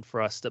important for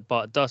us that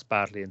Bart does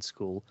badly in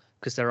school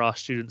because there are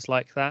students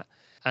like that.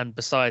 And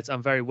besides,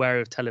 I'm very wary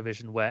of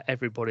television where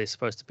everybody is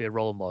supposed to be a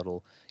role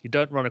model. You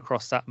don't run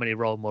across that many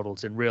role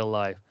models in real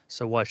life,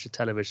 so why should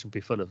television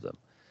be full of them?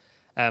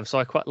 So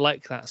I quite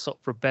like that sort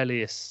of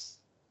rebellious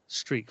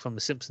streak from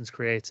the Simpsons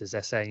creators.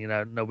 They're saying,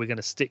 no, we're going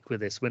to stick with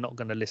this. We're not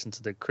going to listen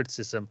to the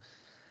criticism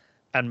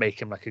and make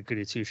him like a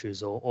goody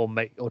two-shoes or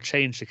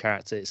change the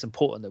character. It's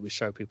important that we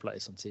show people like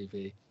this on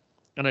TV.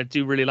 And I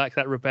do really like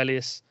that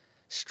rebellious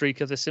streak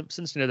of the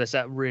Simpsons. There's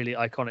that really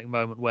iconic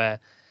moment where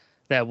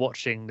they're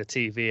watching the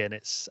TV and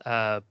it's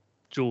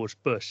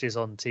George Bush is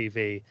on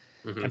TV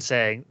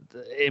and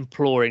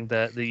imploring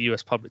the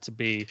US public to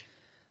be,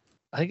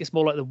 I think it's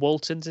more like the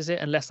Waltons, is it?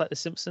 And less like the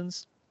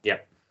Simpsons. Yeah.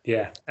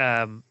 Yeah.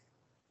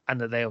 And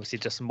that they obviously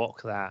just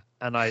mock that.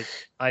 And I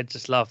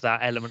just love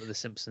that element of the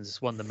Simpsons.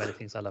 It's one of the many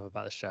things I love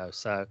about the show.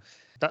 So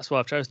that's why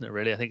I've chosen it,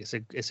 really. I think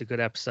it's a good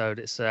episode.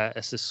 It's a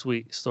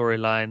sweet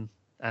storyline.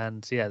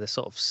 And the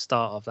sort of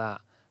start of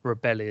that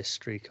rebellious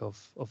streak of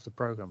the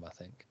program, I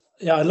think.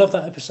 Yeah, I love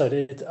that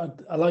episode.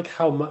 I like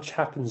how much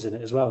happens in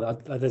it as well.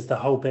 There's the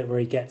whole bit where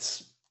he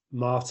gets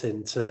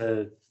Martin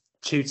to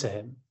tutor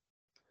him,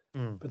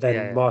 but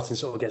then Martin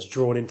sort of gets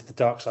drawn into the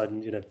dark side,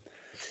 and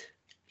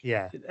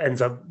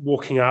ends up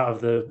walking out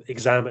of the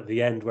exam at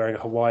the end wearing a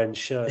Hawaiian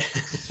shirt.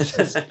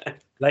 Says,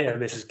 later,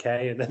 Mrs.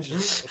 K, and then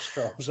just sort of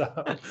strolls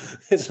out.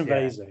 It's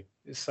amazing.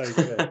 It's so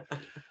good.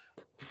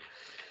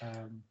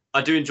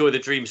 I do enjoy the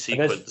dream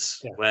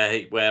sequence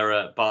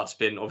where Bart's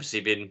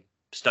obviously been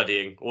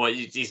studying, or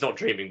he's not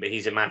dreaming, but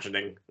he's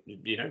imagining,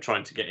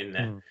 trying to get in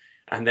there.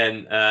 And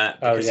then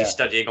because he's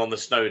studying on the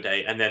snow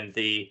day, and then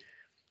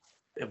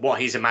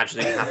what he's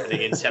imagining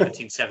happening in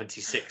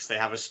 1776, they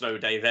have a snow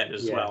day then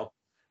as well.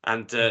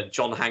 and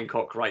John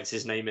Hancock writes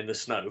his name in the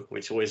snow,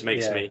 which always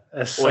makes me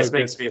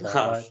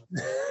laugh.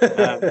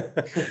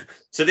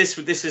 So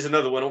this is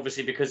another one,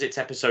 obviously, because it's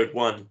episode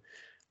 1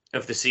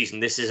 of the season.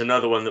 This is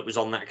another one that was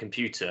on that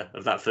computer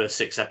of that first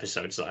 6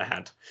 episodes that I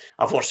had.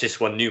 I've watched this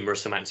one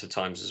numerous amounts of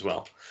times as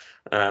well.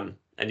 And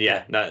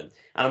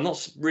I'm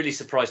not really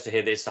surprised to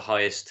hear that it's the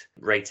highest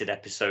rated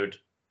episode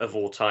of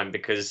all time,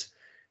 because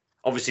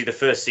obviously the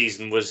first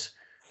season was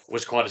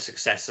quite a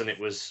success, and it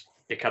was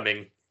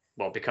becoming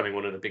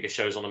one of the biggest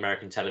shows on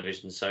American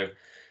television. So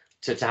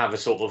to have a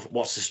sort of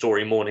what's the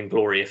story morning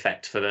glory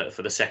effect for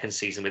the second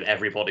season, with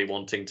everybody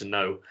wanting to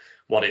know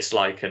what it's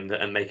like and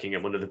making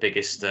it one of the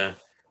biggest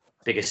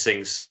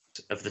things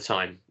of the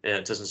time,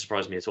 it doesn't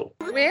surprise me at all.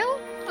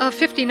 Well,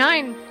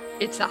 59,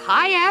 it's a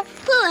high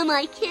F. Who am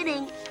I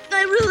kidding?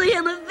 I really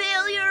am a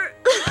failure.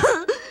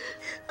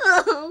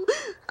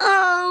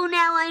 Oh,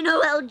 now I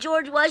know how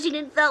George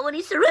Washington felt when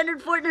he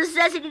surrendered Fort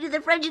Necessity to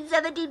the French in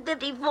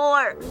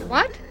 1754.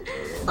 What?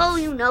 Oh,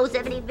 you know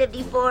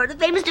 1754, the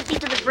famous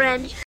defeat to the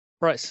French.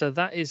 Right, so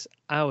that is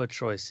our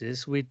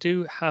choices. We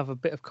do have a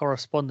bit of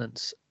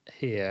correspondence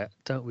here,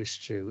 don't we,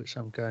 Stu, which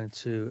I'm going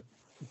to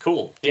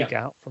dig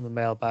out from the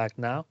mailbag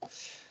now.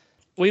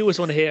 We always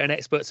want to hear an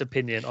expert's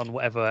opinion on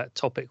whatever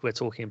topic we're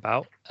talking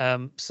about.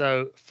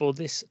 So for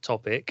this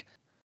topic,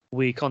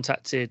 we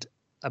contacted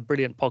a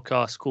brilliant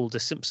podcast called The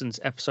Simpsons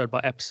Episode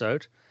by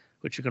Episode,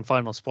 which you can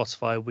find on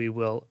Spotify. We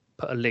will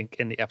put a link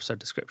in the episode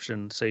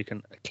description so you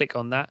can click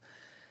on that.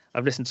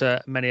 I've listened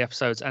to many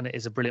episodes and it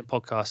is a brilliant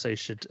podcast, so you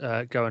should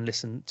go and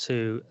listen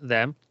to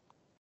them.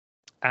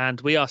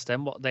 And we asked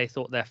them what they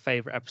thought their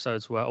favourite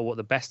episodes were, or what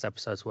the best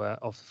episodes were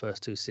of the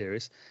first 2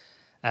 series.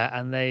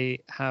 And they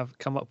have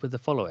come up with the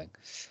following.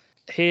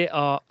 Here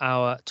are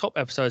our top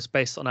episodes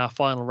based on our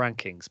final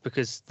rankings,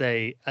 because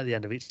they, at the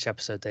end of each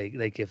episode,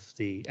 they give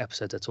the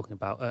episode they're talking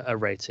about a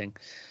rating.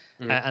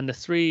 And the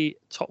 3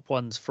 top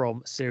ones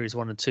from series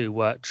 1 and 2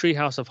 were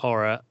Treehouse of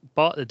Horror,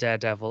 Bart the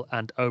Daredevil,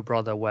 and Oh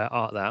Brother, Where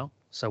Art Thou?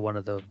 So one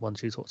of the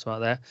ones you talked about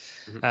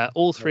there.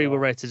 All 3 were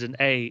rated an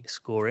A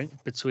scoring,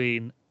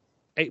 between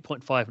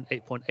 8.5 and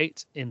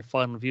 8.8 in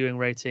final viewing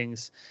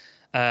ratings.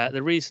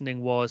 The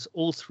reasoning was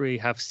all 3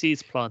 have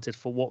seeds planted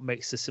for what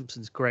makes The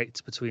Simpsons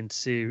great between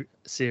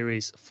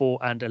series 4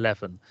 and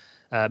 11.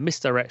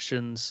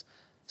 Misdirections,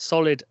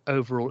 solid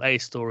overall A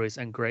stories,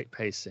 and great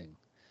pacing.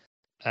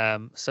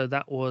 So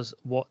that was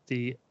what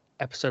the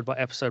episode by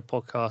episode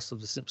podcast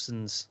of The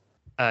Simpsons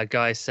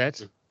guys said.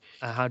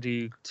 How do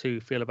you 2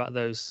 feel about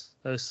those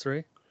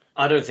 3?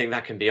 I don't think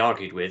that can be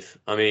argued with.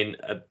 I mean,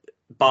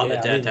 Bart the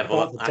Daredevil.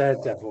 Bart the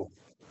Daredevil.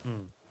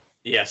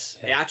 Yes,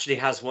 it actually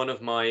has one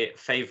of my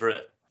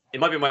favourite. It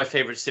might be my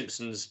favourite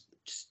Simpsons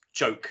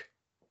joke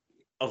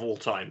of all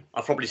time.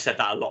 I've probably said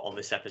that a lot on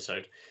this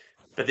episode,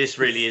 but this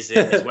really is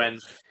it. Is when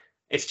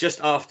it's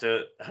just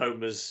after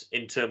Homer's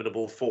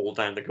interminable fall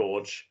down the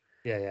gorge.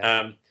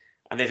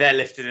 And they've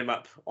airlifted him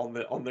up on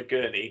the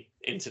gurney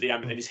into the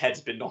ambulance. His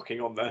head's been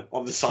knocking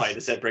on the side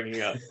as they're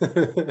bringing up.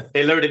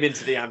 They load him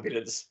into the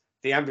ambulance.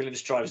 The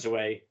ambulance drives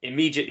away.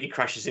 Immediately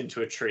crashes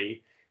into a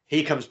tree.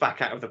 He comes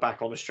back out of the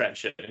back on a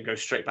stretcher and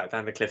goes straight back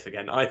down the cliff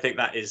again. I think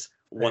that is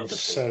wonderful.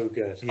 It's so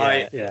good.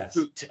 I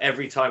hoot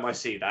every time I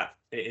see that.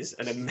 It is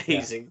an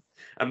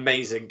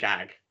amazing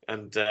gag.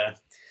 And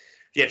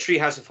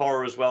Treehouse of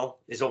Horror as well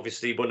is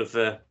obviously one of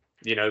the,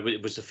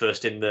 it was the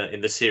first in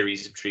the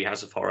series of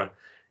Treehouse of Horror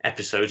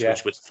episodes,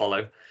 which would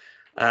follow.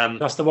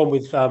 That's the one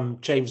with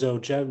James Earl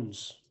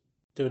Jones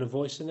doing a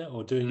voice in it,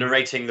 or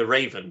narrating the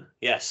Raven.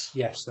 Yes,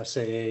 that's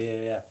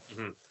it.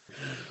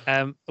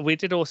 Yeah. We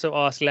did also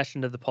ask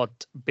Legend of the Pod,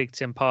 Big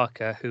Tim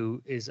Parker,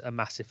 who is a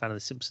massive fan of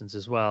The Simpsons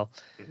as well.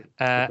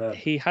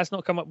 He has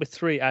not come up with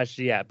 3 as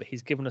yet, but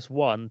he's given us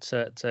 1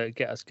 to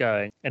get us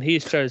going. And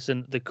he's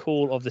chosen The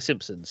Call of The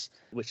Simpsons,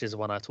 which is the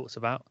one I talked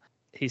about.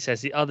 He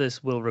says the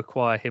others will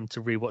require him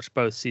to rewatch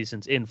both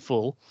seasons in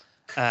full,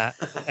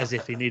 as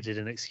if he needed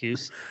an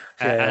excuse,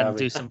 and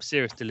do some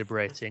serious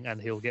deliberating,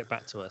 and he'll get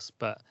back to us.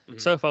 But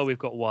so far we've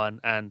got 1,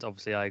 and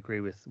obviously I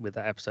agree with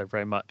that episode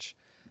very much.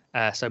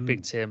 So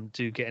Big Tim,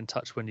 do get in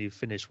touch when you've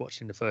finished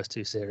watching the first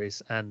 2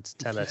 series and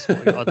tell us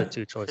what your other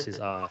 2 choices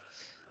are,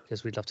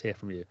 because we'd love to hear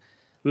from you.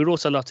 We would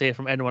also love to hear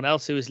from anyone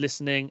else who is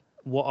listening.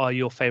 What are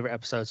your favourite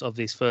episodes of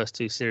these first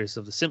 2 series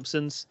of The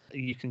Simpsons?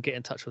 You can get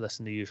in touch with us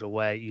in the usual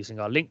way using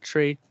our link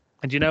tree.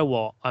 And you know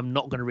what? I'm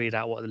not going to read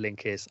out what the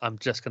link is. I'm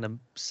just going to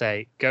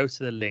say go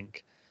to the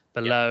link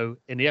below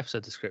in the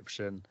episode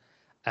description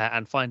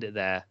and find it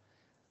there,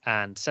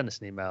 and send us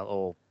an email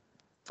or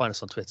find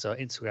us on Twitter,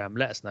 Instagram.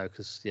 Let us know,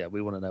 because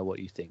we want to know what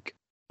you think.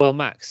 Well,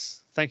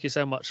 Max, thank you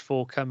so much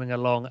for coming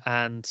along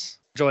and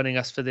joining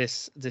us for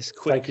this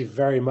quick. Thank you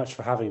very much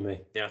for having me.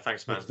 Yeah,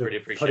 thanks, man. Really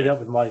appreciate putting up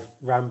with my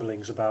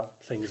ramblings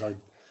about things I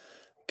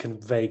can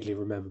vaguely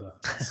remember.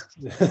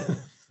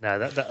 No,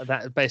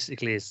 that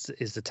basically is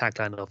the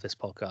tagline of this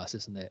podcast,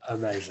 isn't it?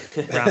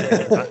 Amazing.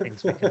 Rambling about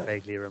things we can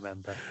vaguely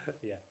remember.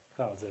 Yeah,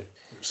 that'll do.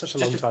 Such a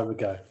long time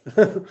ago.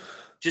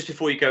 Just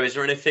before you go, is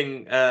there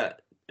anything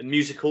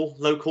musical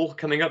local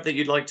coming up that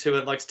you'd like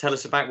to tell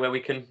us about, where we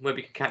can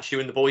catch you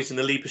and the boys in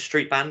the Lieber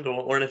Street Band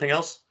or anything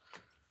else?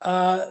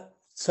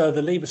 So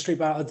the Lieber Street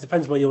Band, it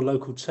depends where you're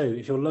local to.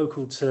 If you're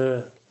local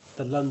to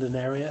the London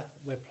area,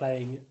 we're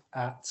playing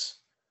at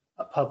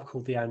a pub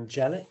called the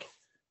Angelic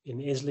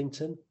in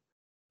Islington,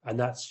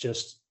 and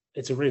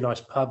it's a really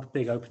nice pub,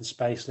 big open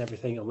space and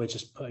everything, and we're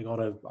just putting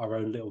on our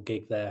own little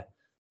gig there,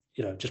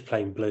 just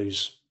playing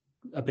blues,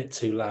 a bit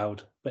too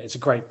loud, but it's a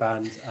great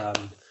band.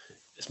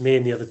 It's me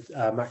and the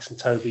other Max and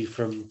Toby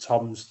from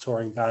Tom's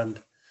touring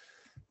band,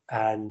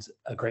 and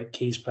a great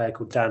keys player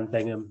called Dan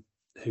Bingham,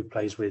 who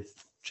plays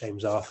with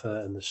James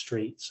Arthur and the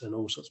Streets and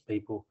all sorts of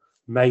people.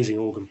 Amazing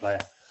organ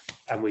player,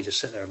 and we just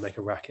sit there and make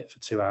a racket for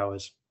 2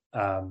 hours.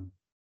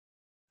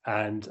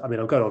 And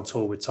I'm going on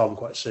tour with Tom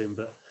quite soon,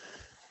 but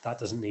that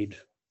doesn't need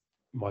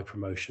my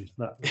promotion.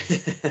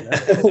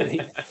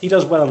 He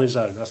does well on his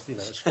own. That's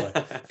fine.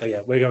 But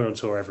yeah, we're going on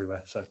tour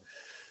everywhere. So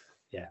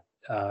yeah,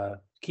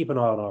 keep an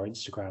eye on our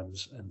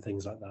Instagrams and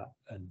things like that.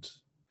 And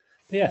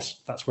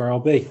yes, that's where I'll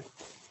be.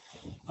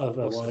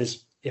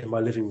 Otherwise, in my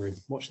living room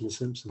watching The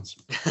Simpsons.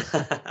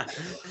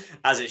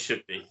 As it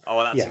should be. Oh,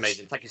 well, that's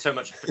amazing. Thank you so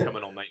much for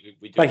coming on, mate.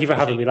 Thank you for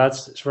having me,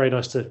 lads. It's very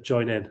nice to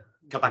join in.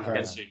 Come back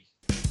again soon.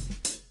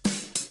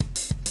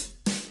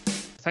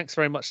 Thanks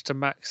very much to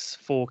Max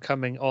for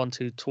coming on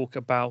to talk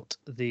about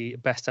the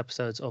best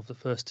episodes of the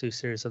first 2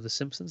 series of The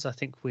Simpsons. I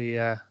think we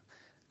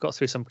got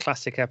through some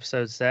classic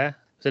episodes there.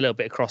 There's a little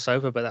bit of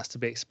crossover, but that's to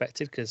be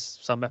expected because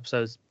some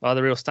episodes are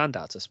the real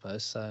standouts, I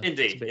suppose. So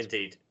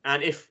indeed.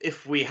 And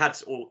if we had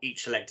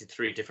each selected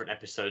 3 different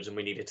episodes and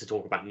we needed to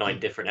talk about 9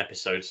 different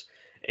episodes,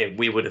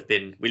 we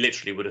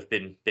literally would have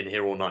been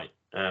here all night.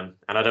 And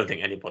I don't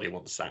think anybody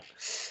wants that.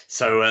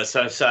 So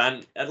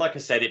and like I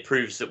said, it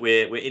proves that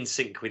we're in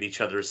sync with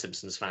each other as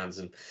Simpsons fans,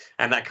 and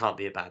that can't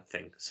be a bad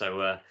thing.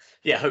 So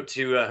hope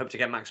to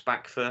get Max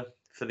back for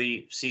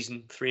the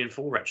season 3 and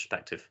 4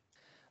 retrospective.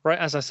 Right,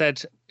 as I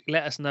said,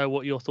 let us know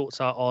what your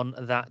thoughts are on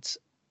that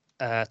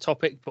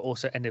topic, but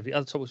also any of the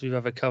other topics we've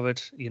ever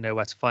covered. You know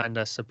where to find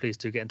us, so please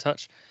do get in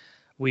touch.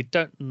 We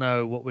don't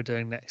know what we're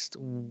doing next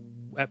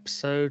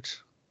episode,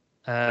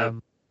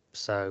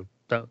 so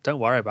don't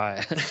worry about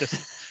it.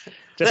 just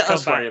let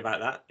us worry about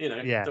that.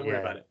 Don't worry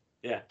about it.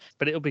 Yeah,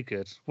 but it'll be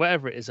good.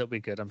 Whatever it is, it'll be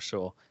good. I'm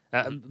sure.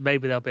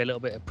 Maybe there'll be a little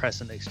bit of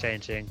present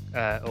exchanging,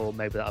 or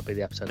maybe that'll be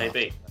the episode.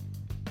 Maybe. After.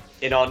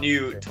 In our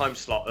new time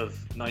slot of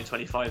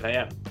 9:25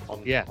 a.m.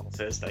 on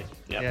Thursday.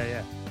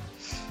 Yeah.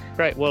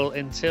 Great. Well,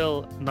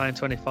 until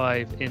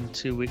 9:25 in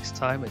 2 weeks'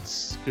 time,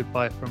 it's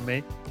goodbye from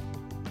me.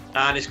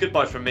 And it's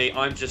goodbye from me.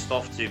 I'm just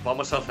off to buy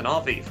myself an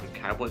RV from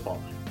Cowboy Bob.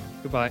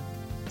 Goodbye.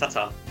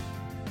 Ta-ta.